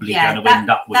probably going to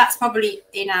end up with. That's probably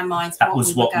in our minds. That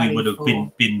was what we would have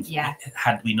been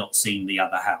had we not seen the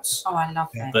other house. Oh, I love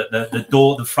it. But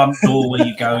the front door where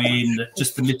you go in,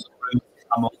 just the little room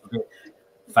come off of it,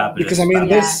 fabulous. Because I mean,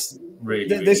 this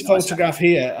nice photograph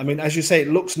here, I mean, as you say, it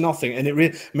looks nothing, and I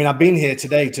mean, I've been here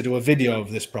today to do a video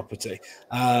of this property,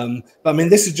 but I mean,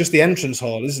 this is just the entrance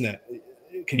hall, isn't it?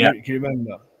 Can you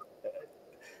remember?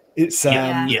 It's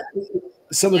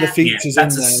some of the features in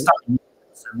there.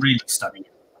 Really stunning.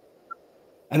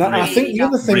 And I think the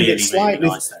other thing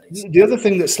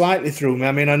that slightly threw me,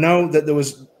 I mean, I know that there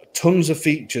was tons of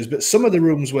features, but some of the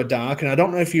rooms were dark, and I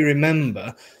don't know if you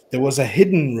remember, there was a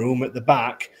hidden room at the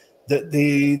back that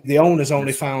the owners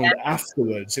only found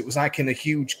afterwards. It was like in a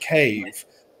huge cave.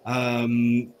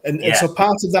 And so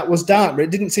part of that was dark, but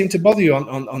it didn't seem to bother you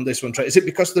on this one. Is it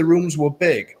because the rooms were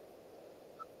big?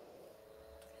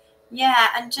 Yeah,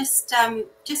 and just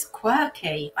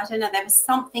quirky. I don't know. There was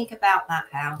something about that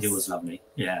house. It was lovely.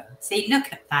 Yeah. See,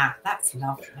 look at that. That's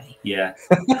lovely. Yeah.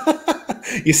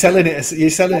 You're selling it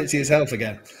to yourself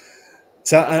again.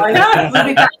 So I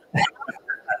know.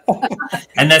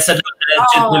 And there's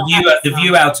the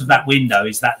view out of that window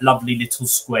is that lovely little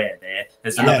square there.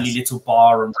 There's a lovely little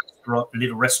bar and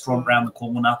little restaurant around the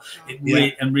corner.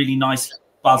 And really nice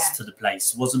buzz to the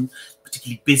place. It wasn't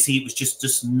particularly busy. It was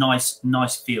just nice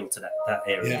feel to that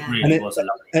area. Yeah. It really was a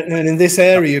lovely. And in this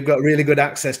area, you've got really good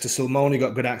access to Sulmona. You've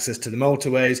got good access to the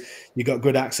motorways. You've got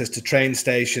good access to train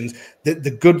stations.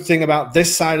 The good thing about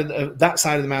this side of that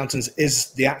side of the mountains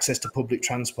is the access to public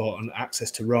transport and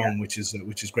access to Rome, which is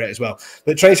great as well.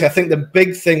 But Tracy, I think the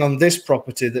big thing on this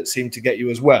property that seemed to get you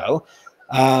as well.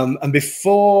 And this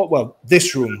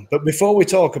room, but before we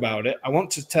talk about it, I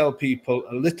want to tell people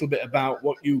a little bit about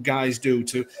what you guys do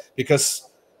because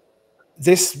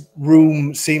this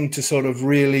room seemed to sort of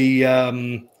really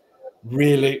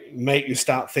make you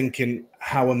start thinking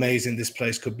how amazing this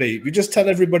place could be. If you just tell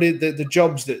everybody the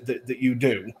jobs that you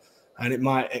do, and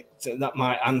that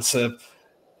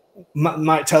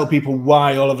might tell people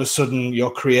why all of a sudden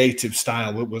your creative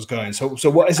style was going. So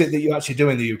what is it that you actually do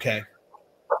in the UK?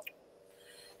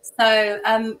 So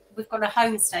we've got a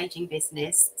home staging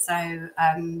business. So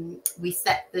we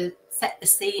set the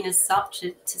scene as such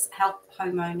to help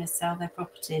homeowners sell their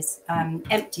properties,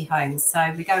 empty homes.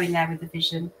 So we go in there with a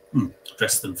vision,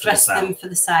 dress them for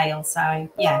the sale. So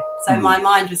so my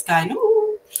mind was going,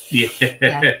 ooh.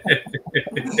 Yeah.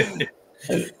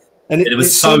 And there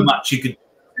was so much you could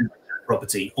do with that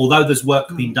property. Although there's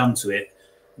work being done to it,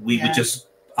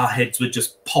 our heads were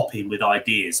just popping with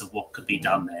ideas of what could be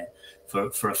done there.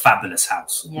 For a fabulous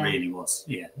house, really was,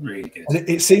 really good. And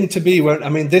it seemed to be I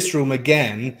mean, this room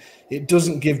again, it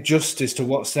doesn't give justice to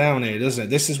what's down here, does it?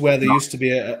 This is where there used to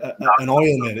be an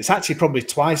oil mill. It's actually probably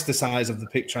twice the size of the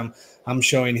picture I'm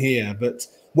showing here. But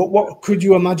what could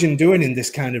you imagine doing in this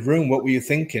kind of room? What were you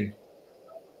thinking?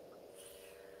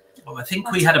 Well, I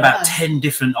think we had about 10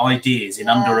 different ideas in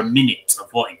under a minute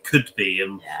of what it could be,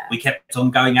 and we kept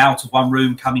on going out of one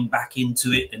room, coming back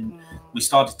into it, and we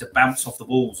started to bounce off the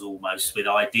walls almost with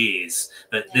ideas.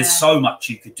 But there's so much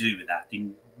you could do with that.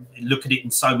 Look at it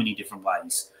in so many different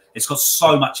ways. It's got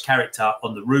so much character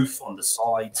on the roof, on the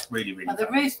sides. Really, really. The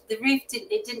roof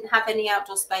didn't have any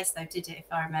outdoor space though, did it? If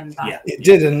I remember. Yeah, it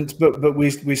didn't. But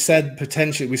we said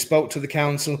potentially. We spoke to the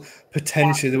council.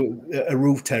 Potentially, a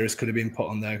roof terrace could have been put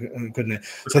on there, couldn't it?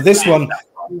 So this one,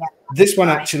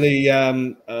 actually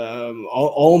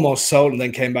almost sold and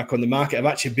then came back on the market. I've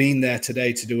actually been there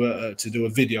today to do a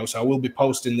video. So I will be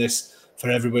posting this for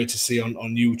everybody to see on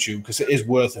YouTube, because it is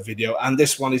worth a video. And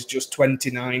this one is just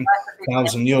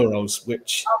 €29,000,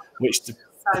 which so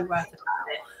worth it.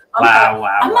 Wow!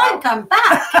 I might come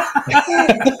back.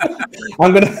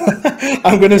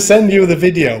 I'm gonna send you the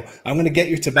video. I'm gonna get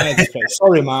you to buy this place.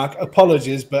 Sorry, Mark.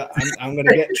 Apologies, but I'm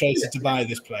gonna get Tracy to buy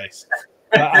this place.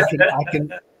 But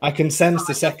I can sense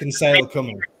the second sale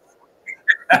coming.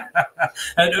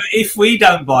 And if we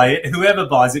don't buy it, whoever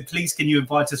buys it, please can you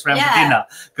invite us round for dinner,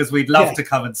 because we'd love to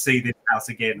come and see this house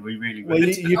again. We really would. Well,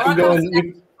 you can go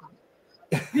and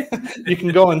you can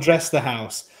go and dress the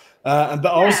house, but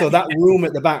also that room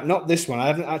at the back. Not this one. I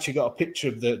haven't actually got a picture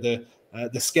of the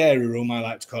scary room, I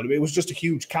like to call it. It was just a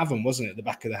huge cavern, wasn't it, at the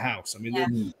back of the house? I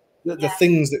mean, the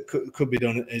things that could be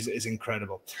done is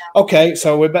incredible. Okay,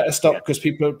 so we better stop, because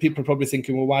people are probably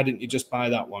thinking, well, why didn't you just buy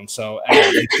that one? So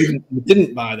we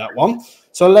didn't buy that one.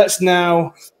 So let's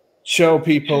now show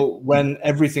people when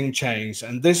everything changed.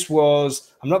 And this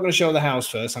was, I'm not going to show the house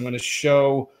first. I'm going to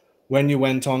show when you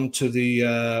went onto the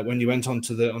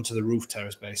onto the roof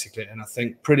terrace, basically. And I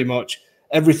think pretty much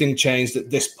everything changed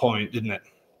at this point, didn't it?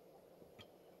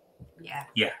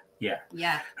 Yeah.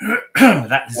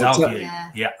 That is our view.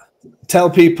 Yeah. Tell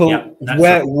people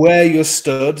where you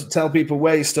stood. Tell people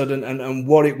where you stood and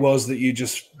what it was that you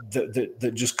just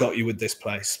that just got you with this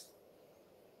place.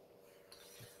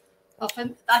 Well,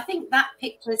 I think that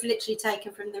picture is literally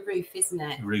taken from the roof, isn't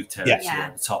it? Roof terrace,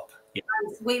 the top. Yeah.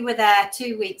 We were there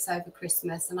 2 weeks over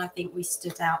Christmas, and I think we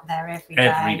stood out there every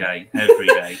day. Every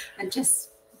day. And just.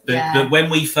 But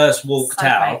when we first walked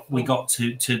out, we got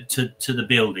to the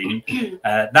building.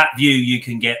 That view you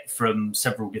can get from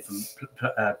several different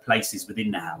places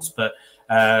within the house. But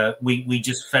we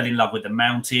just fell in love with the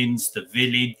mountains, the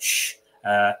village,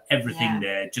 everything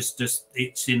there. Just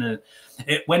it's in a.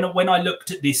 When I looked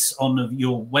at this on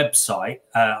your website,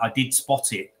 I did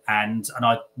spot it, and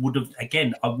I would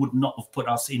not have put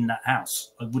us in that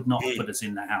house. I would not have put us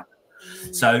in that house.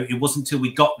 So it wasn't until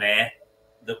we got there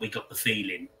that we got the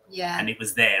feeling, and it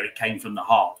was there. It came from the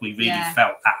heart. We really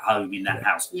felt at home in that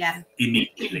house,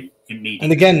 immediately.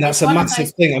 And again, that's a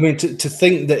massive thing. I mean, to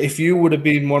think that if you would have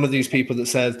been one of these people that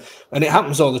said, and it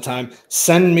happens all the time,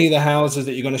 send me the houses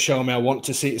that you're going to show me, I want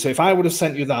to see. So if I would have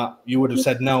sent you that, you would have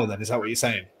said no. Then is that what you're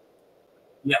saying?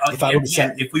 Yeah.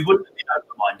 If we wouldn't have been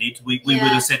open-minded, we would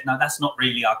have said no. That's not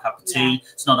really our cup of tea.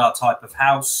 It's not our type of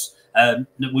house. It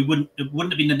wouldn't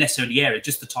have been necessarily the area,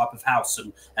 just the type of house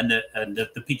and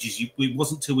the pictures. It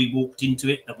wasn't until we walked into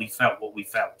it that we felt what we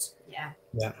felt. Yeah.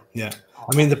 I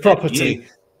mean, the property,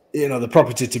 the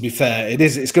property, to be fair,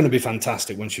 it's going to be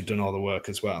fantastic once you've done all the work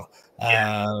as well.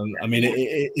 I mean,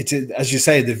 it as you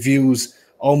say, the views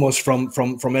almost from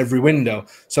every window.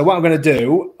 So what I'm going to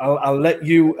do, I'll let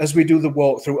you, as we do the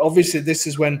walkthrough. Obviously, this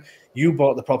is when you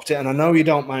bought the property, and I know you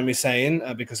don't mind me saying,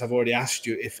 because I've already asked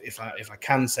you if I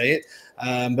can say it,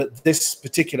 but this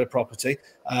particular property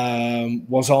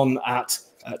was on at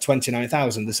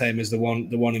 29,000, the same as the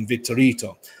one in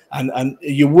Vittorito, and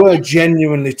you were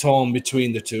genuinely torn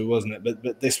between the two, wasn't it?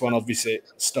 But this one obviously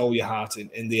stole your heart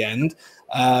in the end.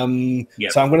 So I'm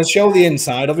going to show the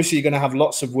inside. Obviously, you're going to have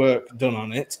lots of work done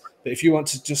on it, but if you want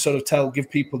to just sort of give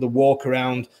people the walk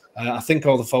around. I think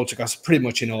all the photographs are pretty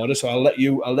much in order, so I'll let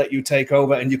you take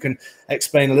over, and you can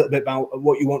explain a little bit about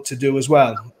what you want to do as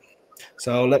well.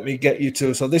 So let me get you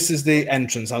to. So this is the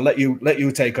entrance. I'll let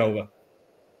you take over.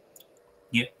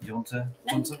 Yeah, do you want to?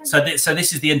 So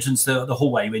this is the entrance, the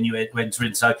hallway when you enter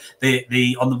in. So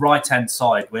the on the right hand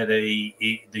side where the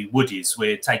wood is,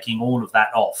 we're taking all of that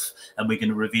off, and we're going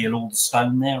to reveal all the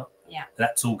stone there. Yeah,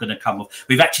 that's all going to come off.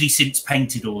 We've actually since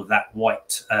painted all of that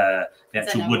white, the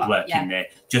actual woodwork in there,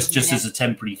 just as a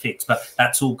temporary fix. But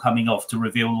that's all coming off to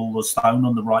reveal all the stone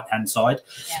on the right hand side.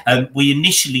 Yeah. We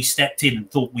initially stepped in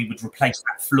and thought we would replace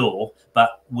that floor,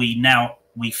 but we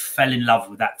fell in love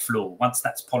with that floor. Once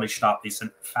that's polished up, it's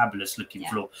a fabulous looking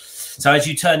floor. So as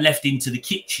you turn left into the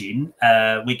kitchen,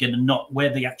 we're going to knock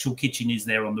where the actual kitchen is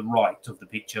there on the right of the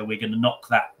picture. We're going to knock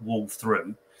that wall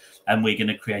through, and we're going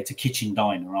to create a kitchen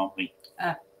diner, aren't we?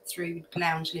 through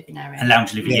lounge living area. A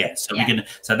lounge living, yeah. So we're gonna.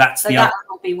 So that's the. That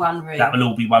will be one room. That will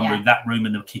all be one room. That room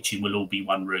and the kitchen will all be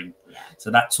one room. Yeah.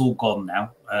 So that's all gone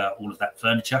now. All of that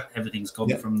furniture, everything's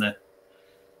gone from the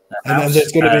house. And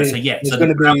there's going to be. So yeah, there's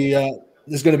going to be.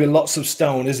 There's going to be lots of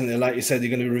stone, isn't there? Like you said, you're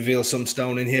going to reveal some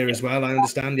stone in here as well. I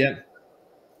understand. Yeah.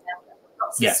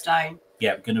 Lots of stone.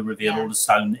 Yeah, we're going to reveal all the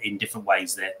stone in different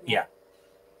ways there. Yeah.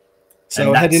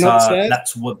 So heading upstairs.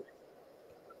 That's what.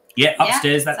 Yeah,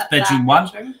 upstairs. That's bedroom one.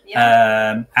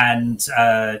 The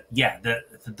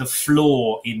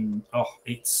floor in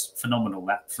it's phenomenal.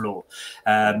 That floor.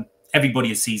 Everybody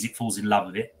who sees it falls in love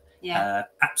with it. Yeah.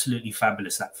 Absolutely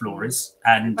fabulous. That floor is.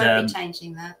 And won't be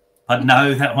changing that. But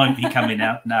no, that won't be coming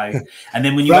out. No. And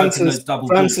then when you open those double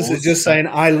doors, Francis is just saying,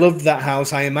 I loved that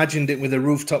house. I imagined it with a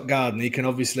rooftop garden. You can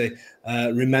obviously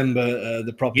remember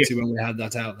the property when we had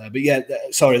that out there. But yeah,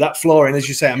 sorry, that flooring, as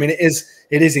you say, I mean, it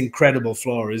is incredible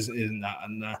floor, isn't that?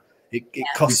 And it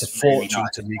costs a fortune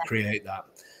to recreate that.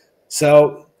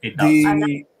 So it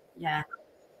does.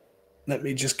 Let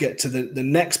me just get to the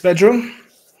next bedroom.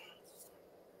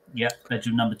 Yeah,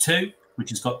 bedroom number 2. Which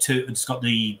has got it's got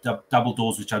the double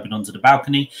doors which open onto the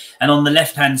balcony, and on the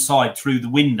left-hand side through the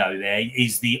window there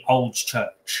is the old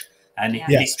church, and it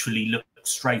literally looks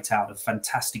straight out. A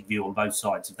fantastic view on both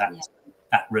sides of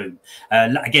that room.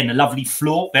 Again, a lovely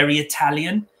floor, very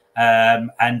Italian,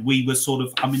 and we were sort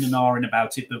of umming and ahhing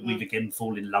about it, but we've again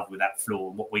fallen in love with that floor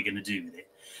and what we're going to do with it.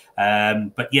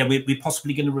 But yeah, we're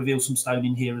possibly going to reveal some stone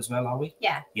in here as well, are we?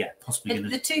 Yeah, possibly.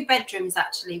 The 2 bedrooms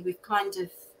actually, we've kind of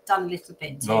done a little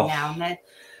bit now and then.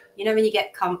 You know, when you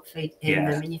get comfy in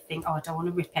them and you think, I don't want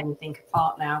to rip anything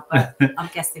apart now, but I'm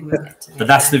guessing we'll get to it. But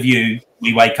that's the view.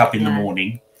 We wake up in the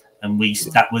morning, and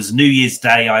that was New Year's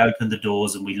Day. I opened the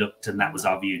doors and we looked, and that was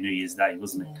our view New Year's Day,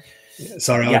 wasn't it?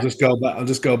 Sorry, I'll just go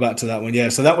back to that one. Yeah,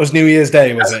 so that was New Year's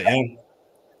Day, was it? Yeah.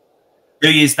 New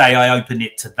Year's Day, I opened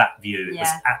it to that view. It was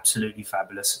absolutely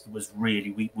fabulous. It was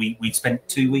really, we spent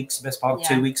 2 weeks, the best part of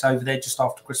 2 weeks over there just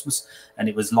after Christmas, and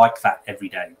it was like that every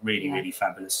day. Really, really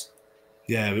fabulous.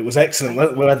 Yeah, it was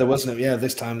excellent weather, wasn't it? Yeah,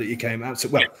 this time that you came out. So,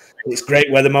 well, it's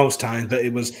great weather most times, but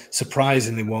it was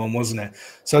surprisingly warm, wasn't it?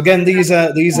 So again, these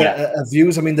are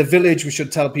views. I mean, the village, we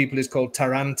should tell people, is called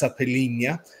Taranta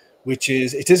Peligna, which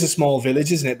is a small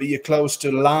village, isn't it? But you're close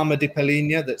to Lama di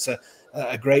Peligna. That's a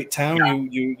great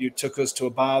town. You took us to a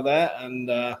bar there, and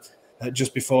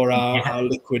just before our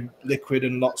liquid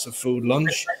and lots of food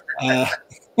lunch.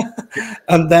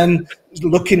 And then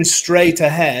looking straight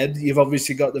ahead, you've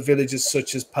obviously got the villages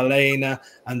such as Palena,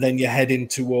 and then you're heading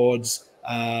towards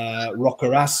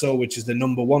Roccaraso, which is the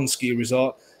 #1 ski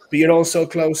resort. But you're also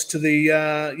close to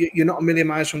the you're not a million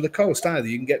miles from the coast either.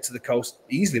 You can get to the coast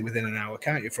easily within an hour,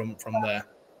 can't you, from there?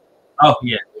 Oh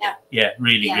yeah,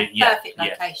 really, perfect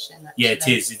location. Actually. Yeah, it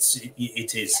is.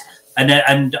 It is,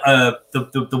 and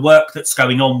the work that's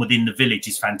going on within the village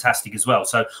is fantastic as well.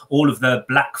 So all of the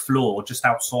black floor just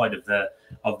outside of the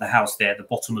house there, at the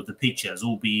bottom of the picture, has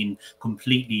all been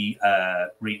completely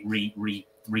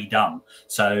redone.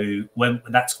 So when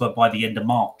that's by the end of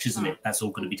March, isn't it? That's all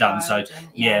going to be done. So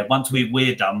once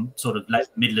we're done, sort of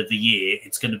middle of the year,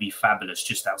 it's going to be fabulous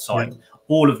just outside.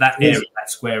 All of that area,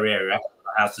 that square area.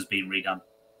 House has been redone,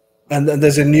 and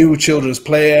there's a new children's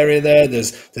play area there.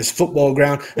 There's football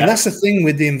ground, and that's the thing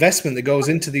with the investment that goes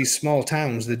into these small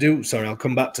towns. They do. Sorry, I'll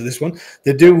come back to this one.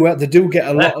 They do get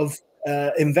a lot of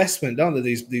investment, don't they?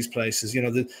 These places, you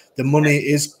know, the money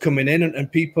is coming in,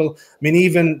 and people. I mean,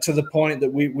 even to the point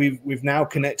that we've now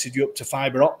connected you up to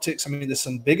fiber optics. I mean, there's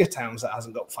some bigger towns that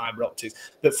hasn't got fiber optics,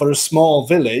 but for a small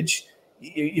village,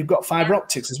 you've got fiber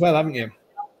optics as well, haven't you?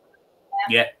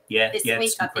 Yeah, this week,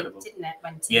 it's incredible. I think, didn't it?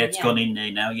 Went in, it's gone in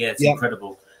there now. Yeah, it's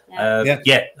incredible. The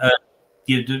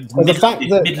fact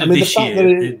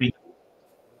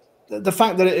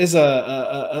that it is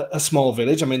a small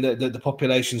village. I mean, the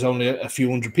population is only a few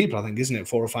hundred people, I think, isn't it?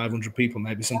 400 or 500 people,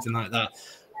 maybe something like that.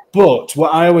 But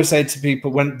what I always say to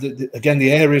people, when again,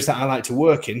 the areas that I like to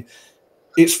work in,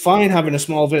 it's fine having a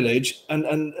small village,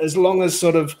 and as long as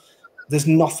sort of there's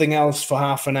nothing else for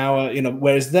half an hour, you know.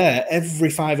 Whereas there, every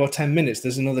 5 or 10 minutes,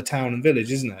 there's another town and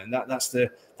village, isn't it? And that's the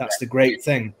great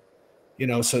thing, you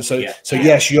know. So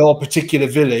yes, your particular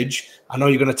village. I know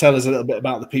you're going to tell us a little bit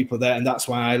about the people there, and that's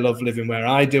why I love living where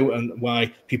I do, and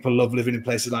why people love living in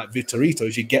places like Vittorito,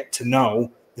 is you get to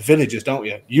know the villagers, don't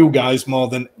you? You guys more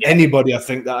than anybody, I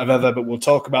think, that I've ever. But we'll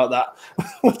talk about that.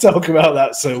 We'll talk about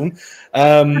that soon.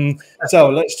 So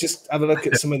let's just have a look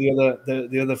at some of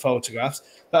the other photographs.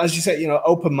 But as you said, you know,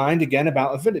 open mind again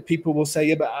about a village. People will say,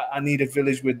 yeah, but I need a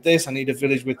village with this. I need a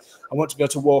village with. I want to be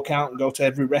able to walk out and go to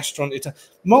every restaurant.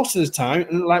 Most of the time,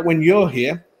 like when you're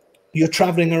here, you're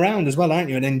traveling around as well, aren't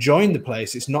you, and enjoying the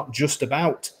place. It's not just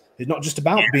about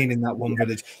being in that one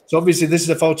village. So obviously this is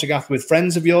a photograph with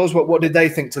friends of yours. What did they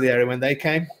think to the area when they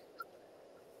came?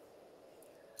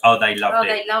 Oh, they loved it.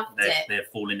 They loved it. They're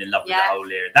falling in love with the whole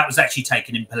area. That was actually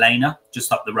taken in Palena,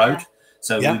 just up the road.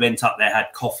 So we went up there, had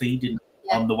coffee,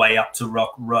 on the way up to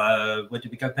where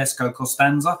did we go? Pesco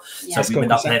Costanza. So we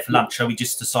went up there for lunch. So we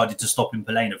just decided to stop in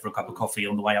Palena for a cup of coffee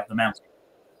on the way up the mountain.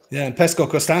 Yeah, and Pesco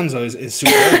Costanza is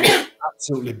super.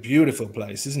 Absolutely beautiful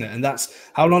place, isn't it? And that's,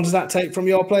 how long does that take from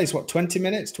your place? What, 20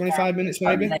 minutes, 25 minutes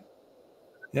maybe?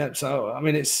 Yeah, so I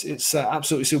mean it's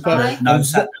absolutely superb.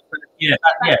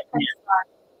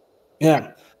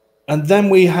 Yeah. And then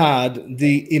we had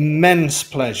the immense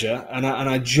pleasure, and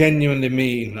I genuinely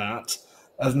mean that,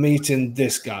 of meeting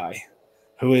this guy,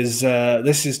 who is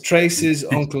this is Tracy's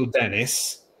Uncle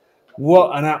Dennis.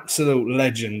 What an absolute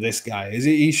legend this guy is.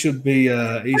 He should be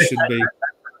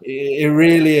he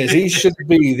really is. He should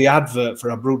be the advert for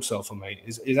Abruzzo for me.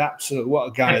 Is absolute, what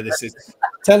a guy this is.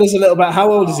 Tell us a little about,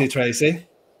 how old is he, Tracy?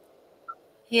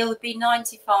 He'll be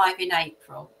 95 in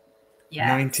April. Yeah.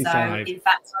 95. So in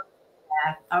fact,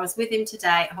 I was with him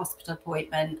today at a hospital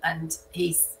appointment, and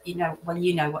he's, you know what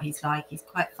he's like. He's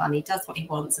quite funny. He does what he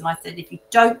wants. And I said, if you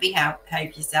don't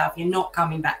behave yourself, you're not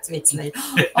coming back to Italy.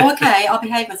 Oh, okay, I'll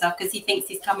behave myself, because he thinks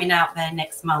he's coming out there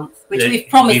next month, which we've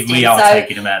promised him. So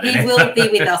he will be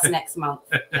with us next month.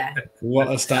 Yeah.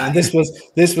 What a start! This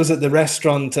was at the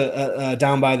restaurant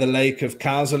down by the lake of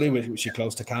Carsoli, which you're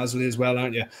close to Carsoli as well,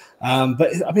 aren't you?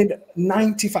 But I mean,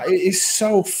 95 is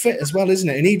so fit as well, isn't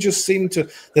it? And he just seemed to,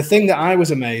 the thing that I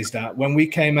was amazed at when we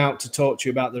came out to talk to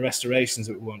you about the restorations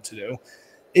that we want to do,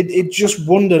 it just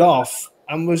wandered off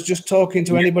and was just talking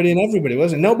to anybody and everybody,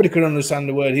 wasn't it? Nobody could understand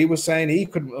the word he was saying. He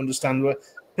couldn't understand the word.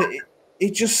 But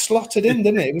it just slotted in,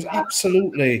 didn't it? It was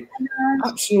absolutely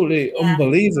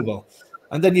unbelievable.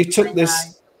 And then you took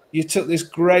this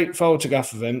great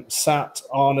photograph of him sat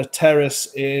on a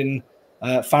terrace in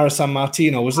Fara San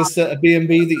Martino. Was this a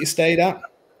B&B that you stayed at?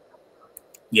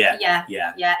 Yeah.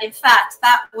 In fact,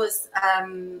 that was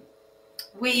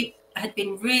we had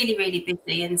been really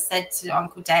busy and said to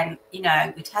Uncle Den, we'd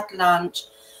had lunch.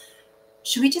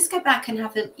 Should we just go back and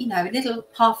have a little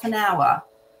half an hour?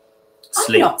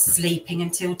 I'm not sleeping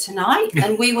until tonight.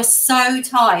 And we were so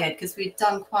tired because we'd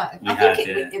done I think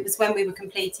it was when we were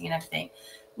completing and everything.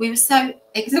 We were so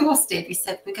exhausted. We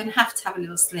said we're going to have a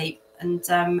little sleep. And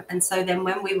so then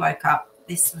when we woke up,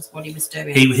 this was what he was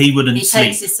doing. He wouldn't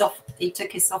sleep. He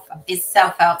took himself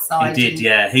outside. He did,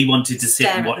 yeah. He wanted to sit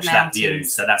and watch that view,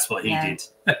 so that's what he did.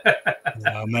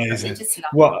 Amazing.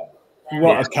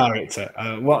 What a character.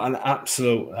 What an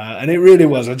absolute, and it really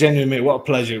was. I genuinely mean, what a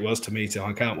pleasure it was to meet him.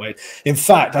 I can't wait. In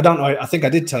fact, I don't know, I think I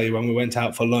did tell you when we went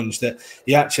out for lunch that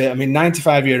he actually,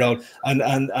 95-year-old,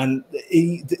 and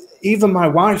even my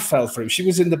wife fell for him. She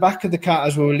was in the back of the car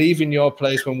as we were leaving your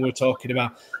place when we were talking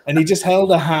about, and he just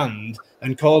held her hand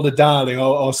and called her darling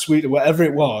or sweet or whatever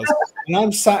it was. And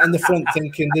I'm sat in the front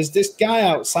thinking, there's this guy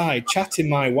outside chatting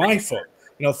my wife up.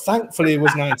 Thankfully he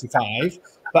was 95.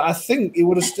 But I think he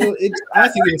would have still. I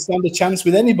think he would stand a chance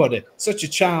with anybody. Such a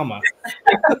charmer.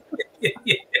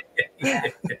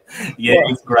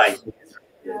 He's great.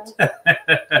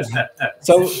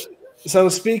 So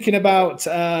speaking about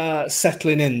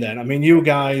settling in, then you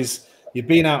guys, you've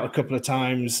been out a couple of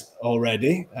times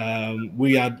already.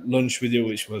 We had lunch with you,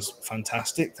 which was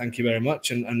fantastic. Thank you very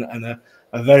much, and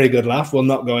a very good laugh. We'll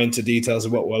not go into details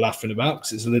of what we're laughing about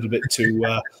because it's a little bit too.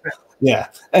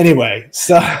 Anyway,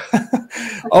 so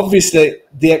obviously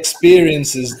the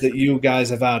experiences that you guys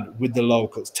have had with the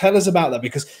locals, tell us about that,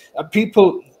 because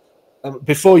people,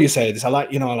 before you say this, I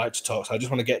like to talk, so I just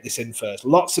want to get this in first.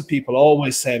 Lots of people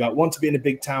always say about want to be in a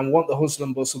big town, want the hustle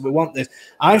and bustle, we want this.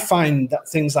 I find that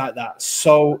things like that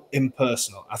so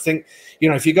impersonal. I think,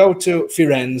 if you go to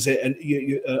Firenze and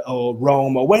or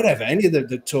Rome or wherever, any of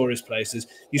the tourist places,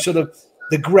 you sort of,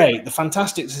 the great, the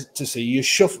fantastic to see, you're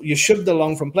shoved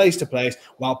along from place to place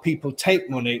while people take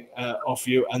money off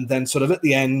you, and then sort of at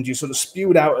the end, you sort of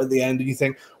spewed out at the end and you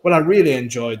think, well, I really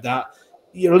enjoyed that.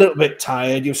 You're a little bit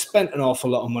tired, you've spent an awful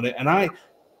lot of money. And I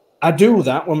do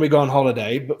that when we go on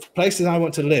holiday, but for places I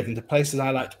want to live and the places I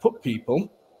like to put people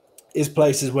is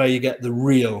places where you get the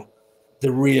real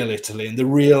Italy and the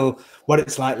real, what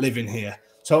it's like living here.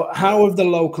 So how have the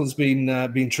locals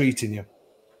been treating you?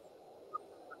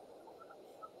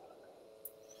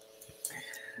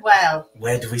 Well,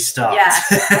 where do we start?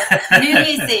 Yeah. New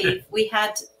Year's Eve, we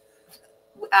had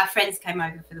our friends came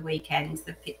over for the weekend,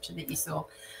 the picture that you saw,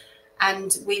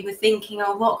 and we were thinking,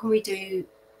 what can we do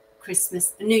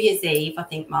New Year's Eve? I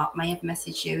think Mark may have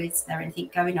messaged you. Is there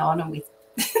anything going on? And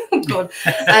Oh God.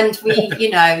 And we, you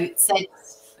know, said,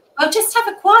 "Well, just have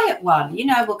a quiet one. You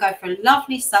know, we'll go for a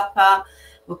lovely supper.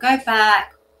 We'll go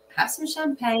back, have some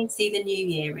champagne, see the new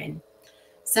year in."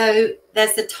 So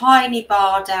there's a tiny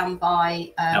bar down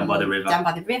by the river. Down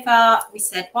by the river. We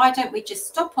said, "Why don't we just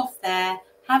stop off there,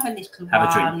 have a little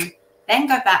have one, a drink, then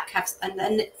go back, and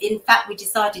then in fact we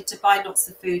decided to buy lots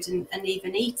of food and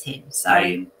even eat in."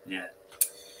 So yeah.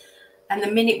 And the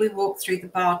minute we walked through the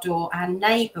bar door, our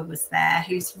neighbour was there,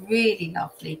 who's really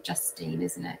lovely, Justine,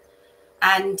 isn't it?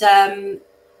 And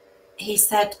he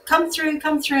said, "Come through,"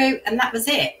 and that was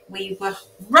it. We were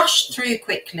rushed through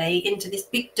quickly into this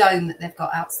big dome that they've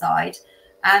got outside,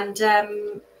 and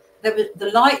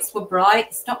the lights were bright.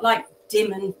 It's not like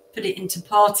dim and put it into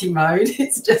party mode.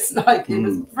 It's just like it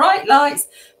was bright lights,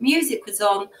 music was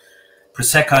on,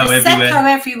 Prosecco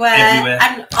everywhere,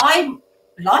 and I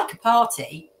like a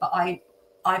party, but I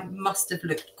must have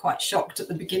looked quite shocked at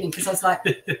the beginning, because I was like,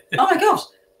 "Oh my gosh,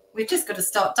 we've just got to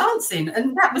start dancing,"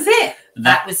 and that was it.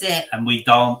 That was it. And we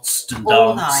danced and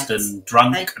all danced night. And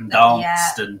drunk and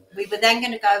danced, yeah. and we were then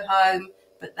going to go home,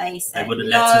 but they said, they wouldn't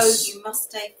 "No, let us you must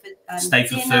stay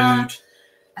for food." dinner.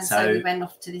 And so we went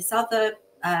off to this other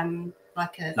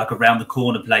like around the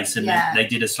corner place, and they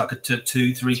did us like a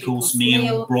 2-3 course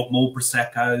meal, brought more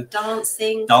prosecco,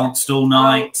 danced all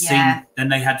night, then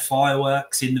they had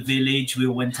fireworks in the village. We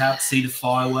all went out to see the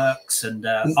fireworks, and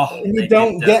you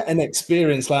don't get an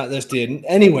experience like this, do you,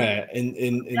 anywhere in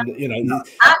you know.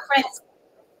 Our friends,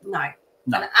 no.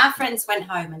 And our friends went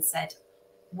home and said,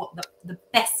 "What the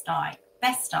best night."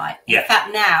 In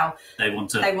fact, now they want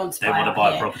to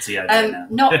buy a property over there now.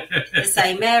 Not the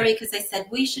same area, because they said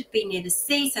we should be near the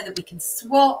sea so that we can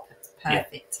swap. It's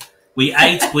perfect. We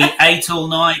ate all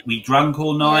night. We drank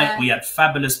all night. We had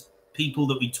fabulous people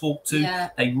that we talked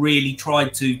to. They really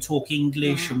tried to talk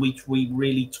English, and we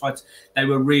really tried to, they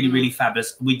were really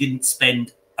fabulous. We didn't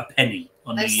spend a penny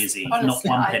on New Year's Eve, not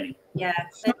one penny. Yeah,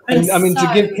 and I mean,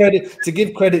 to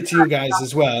give credit to you guys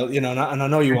as well, you know, and I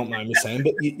know you won't mind me saying,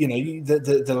 but you know,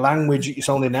 the language, it's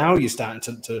only now you're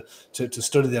starting to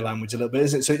study the language a little bit,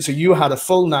 isn't it? So you had a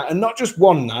full night, and not just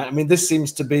one night. I mean, this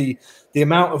seems to be the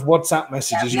amount of WhatsApp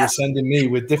messages you're sending me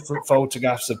with different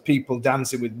photographs of people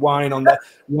dancing with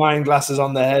wine glasses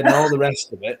on their head and all the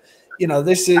rest of it. You know,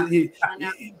 this is,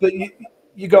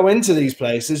 you go into these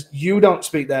places, you don't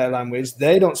speak their language,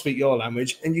 they don't speak your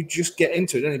language, and you just get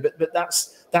into it, don't you? But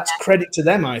that's credit to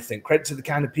them, I think. Credit to the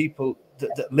kind of people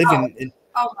that live in.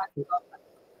 Oh my God!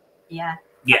 Yeah.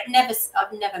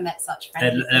 I've never met such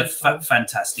friendly people. They're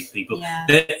fantastic people. Yeah.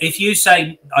 If you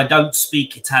say, "I don't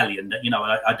speak Italian," that, you know,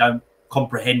 I don't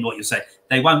comprehend what you're saying,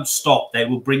 they won't stop. They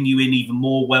will bring you in even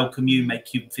more, welcome you,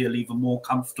 make you feel even more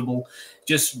comfortable.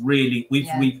 Just really,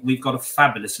 we've got a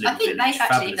fabulous little village. I think they've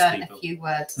actually learned a few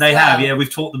words. They have, yeah.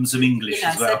 We've taught them some English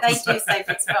as well. So they do say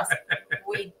this for us.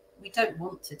 We don't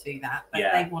want to do that, but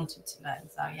they wanted to learn.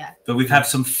 So But we've had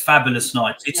some fabulous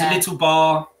nights. It's a little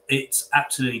bar. It's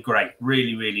absolutely great.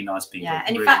 Really, really nice people. Yeah,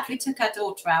 and in fact, we took our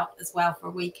daughter out as well for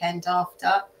a weekend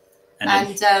after.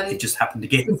 And it just happened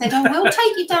again. Said, "Oh, we'll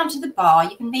take you down to the bar.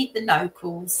 You can meet the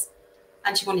locals."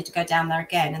 And she wanted to go down there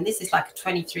again. And this is like a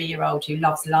 23-year-old who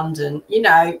loves London. You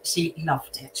know, she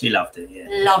loved it. She loved it, yeah.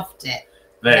 Loved it.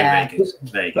 Very good.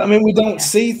 Very good. But, I mean, we don't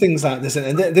see things like this.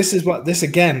 And this is this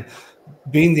again,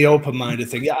 being the open-minded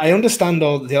thing. Yeah, I understand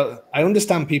I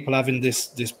understand people having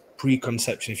this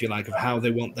preconception, if you like, of how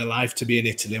they want their life to be in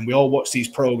Italy. And we all watch these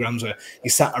programs where you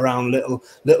sat around little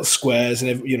squares,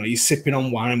 and you know, you're sipping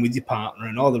on wine with your partner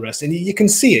and all the rest. And you can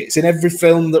see it. It's in every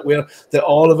film that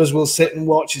all of us will sit and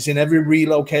watch. It's in every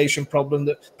relocation program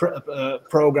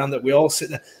that we all sit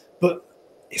there. But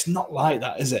it's not like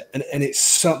that, is it? And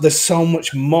it's there's so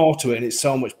much more to it, and it's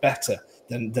so much better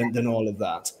than all of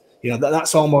that. You know,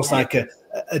 that's almost like a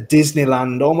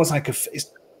Disneyland, almost like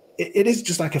it is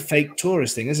just like a fake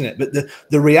tourist thing, isn't it? But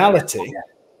the reality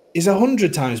is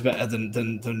 100 times better than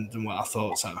what I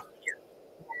thought. So,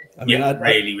 I mean,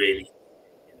 really.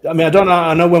 I mean, I don't know.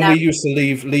 I know when we used to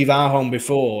leave our home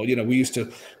before, you know, we used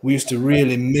to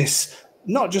really miss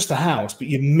not just the house, but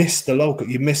you miss the local.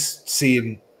 You miss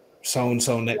seeing so and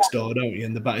so next door, don't you?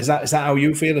 In the back, is that how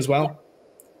you feel as well?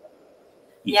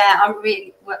 Yeah, I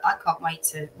can't wait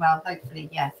to. Well, hopefully,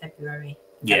 February.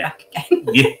 Back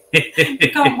again.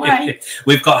 Can't wait.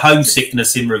 We've got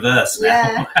homesickness in reverse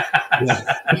now.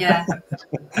 Yeah.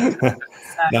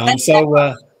 So,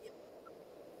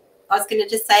 I was going to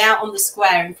just say, out on the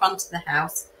square in front of the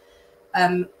house,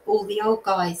 all the old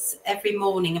guys every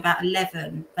morning about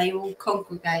 11, they all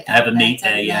congregate. Have a meet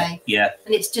there, yeah.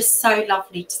 And it's just so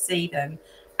lovely to see them.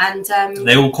 And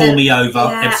they all call me over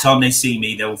every time they see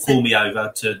me. They will call me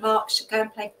over to. Mark should go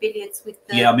and play billiards with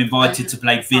them. Yeah, I'm invited to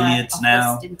play billiards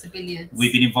now. Billiards.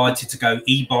 We've been invited to go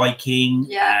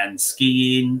e-biking and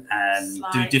skiing and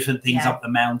do different things up the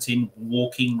mountain,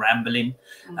 walking, rambling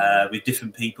with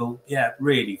different people. Yeah,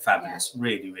 really fabulous.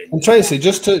 Really, really. And Tracy,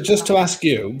 just to ask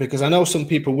you, because I know some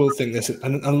people will think this,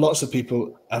 and lots of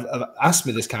people have asked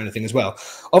me this kind of thing as well.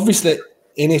 Obviously,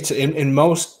 in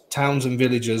most towns and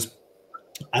villages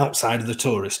outside of the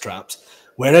tourist traps,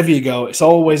 wherever you go, it's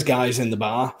always guys in the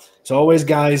bar. It's always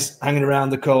guys hanging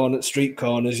around the street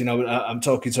corners. You know, I'm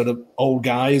talking sort of old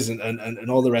guys and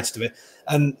all the rest of it.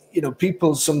 And, you know,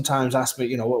 people sometimes ask me,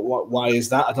 you know, why is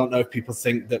that? I don't know if people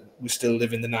think that we still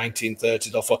live in the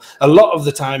 1930s or 40s. A lot of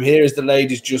the time here is the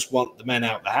ladies just want the men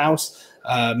out the house.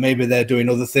 Maybe they're doing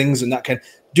other things and that kind.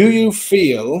 Do you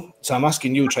feel, so I'm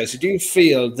asking you, Tracy, do you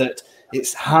feel that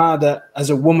it's harder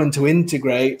as a woman to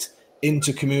integrate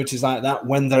into communities like that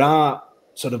when there are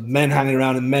sort of men hanging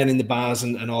around and men in the bars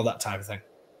and all that type of thing?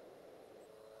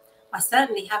 I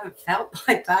certainly haven't felt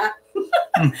like that.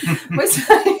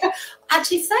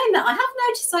 Actually, saying that, I have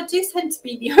noticed I do tend to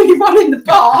be the only one in the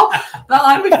bar, but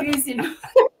I'm refusing.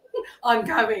 I'm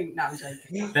going. No, I'm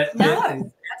joking. No, I don't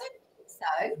think so.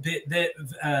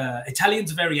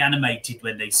 Italians are very animated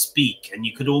when they speak, and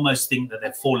you could almost think that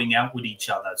they're falling out with each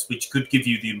other, which could give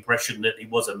you the impression that it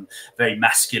was a very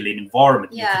masculine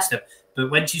environment. Yeah. But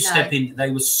once you step in,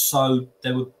 they were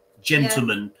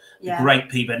gentlemen, great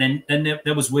people. And then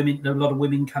there was women, a lot of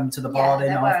women come to the bar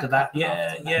then after that.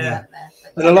 Yeah.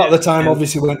 And a lot of the time,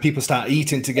 obviously, when people start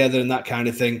eating together and that kind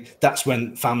of thing, that's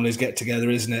when families get together,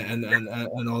 isn't it?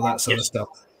 And all that sort of stuff.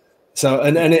 So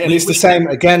and it's the same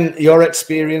again. Your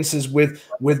experiences with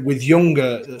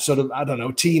younger sort of, I don't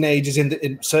know, teenagers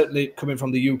certainly coming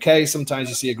from the UK. Sometimes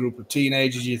you see a group of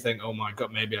teenagers, you think, oh my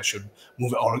God, maybe I should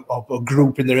move it. Or a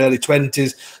group in their early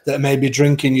 20s that may be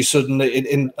drinking. You suddenly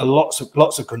in lots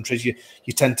of countries you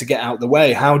tend to get out of the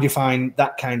way. How do you find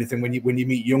that kind of thing when you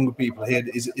meet younger people here?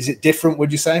 Is it different?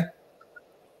 Would you say?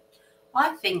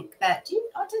 I think that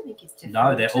I don't think it's different.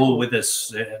 No, they're all with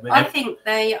us. I think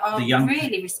they are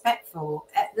really respectful.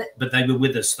 But they were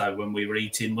with us though when we were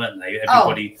eating, weren't they?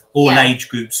 Everybody, all age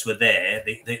groups were there.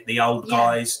 The old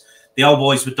guys, the old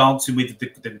boys were dancing with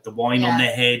the wine on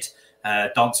their head,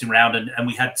 dancing around, and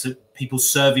we had people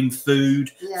serving food.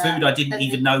 Food I didn't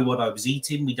even know what I was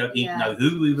eating. We don't even know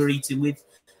who we were eating with.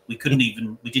 We didn't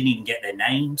even get their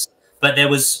names. But there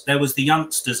was the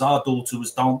youngsters. Our daughter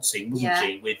was dancing, wasn't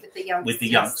she, with the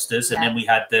youngsters, and then we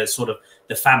had the sort of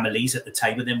the families at the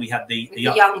table. Then we had the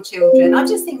young children. I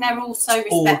just think they're all so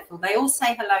respectful. They all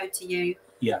say hello to you.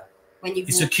 Yeah, when you.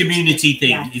 It's a community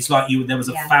thing. Yeah. It's like there was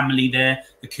a family there,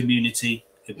 the community.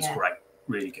 It was great.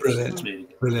 Really good. Brilliant. Really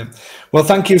good. Brilliant. Well,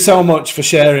 thank you so much for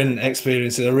sharing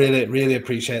experiences. I really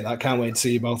appreciate that. Can't wait to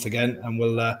see you both again, and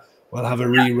we'll have a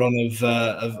rerun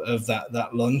of that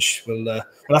lunch. We'll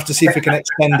have to see if we can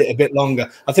extend it a bit longer.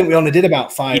 I think we only did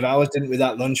about 5 hours, didn't we,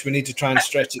 that lunch? We need to try and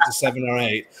stretch it to 7 or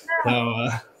 8. So,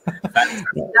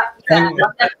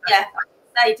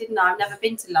 I didn't know. I've never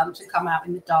been to lunch and come out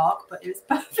in the dark, but it was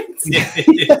perfect.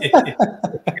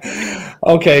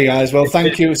 Okay, guys. Well,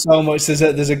 thank you so much.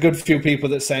 There's a good few people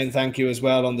that's saying thank you as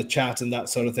well on the chat and that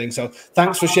sort of thing. So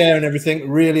thanks for sharing everything.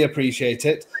 Really appreciate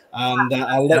it. And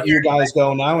I'll let you guys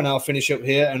go now, and I'll finish up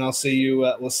here, and I'll see you.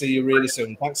 We'll see you really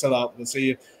soon. Thanks a lot. We'll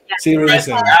see you really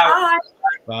soon.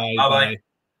 Bye. Bye.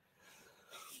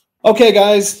 Okay,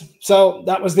 guys. So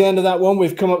that was the end of that one.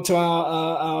 We've come up to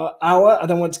our hour. I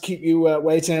don't want to keep you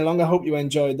waiting any longer. I hope you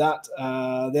enjoyed that.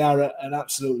 They are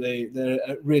they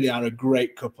really are a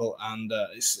great couple, and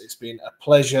it's been a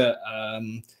pleasure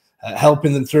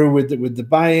helping them through with the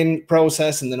buying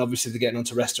process, and then obviously they're getting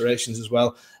onto restorations as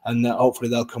well. And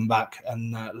hopefully they'll come back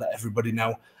and let everybody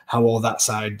know how all that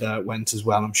side went as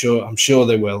well. I'm sure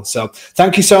they will. So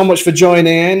thank you so much for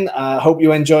joining in. Hope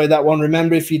you enjoyed that one.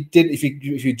 Remember, if you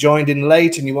joined in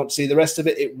late and you want to see the rest of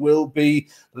it, it will be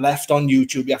left on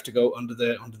YouTube. You have to go under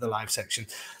the live section.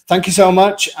 Thank you so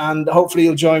much, and hopefully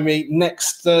you'll join me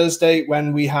next Thursday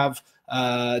when we have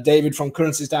David from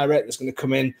Currencies Direct that's going to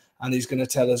come in, and he's going to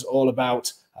tell us all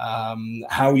about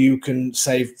how you can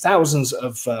save thousands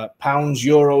of pounds,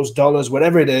 euros, dollars,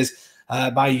 whatever it is,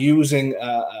 by using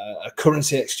a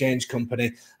currency exchange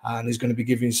company. And he's going to be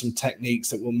giving you some techniques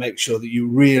that will make sure that you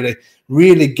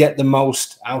really get the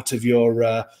most out of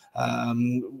your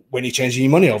when you're changing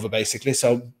your money over, basically.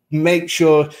 So make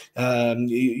sure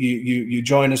you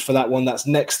join us for that one. That's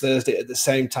next Thursday at the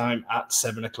same time at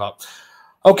 7 o'clock.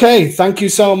 Okay, thank you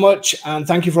so much, and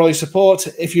thank you for all your support.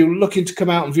 If you're looking to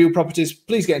come out and view properties,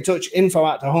 please get in touch,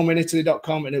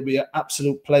 info@homeinitaly.com, and it'll be an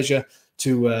absolute pleasure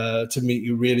to meet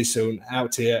you really soon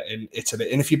out here in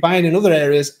Italy. And if you're buying in other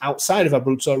areas outside of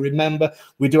Abruzzo, remember,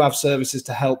 we do have services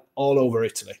to help all over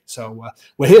Italy. So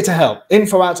we're here to help.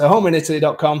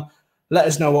 info@homeinitaly.com. Let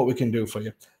us know what we can do for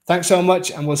you. Thanks so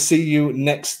much, and we'll see you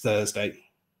next Thursday.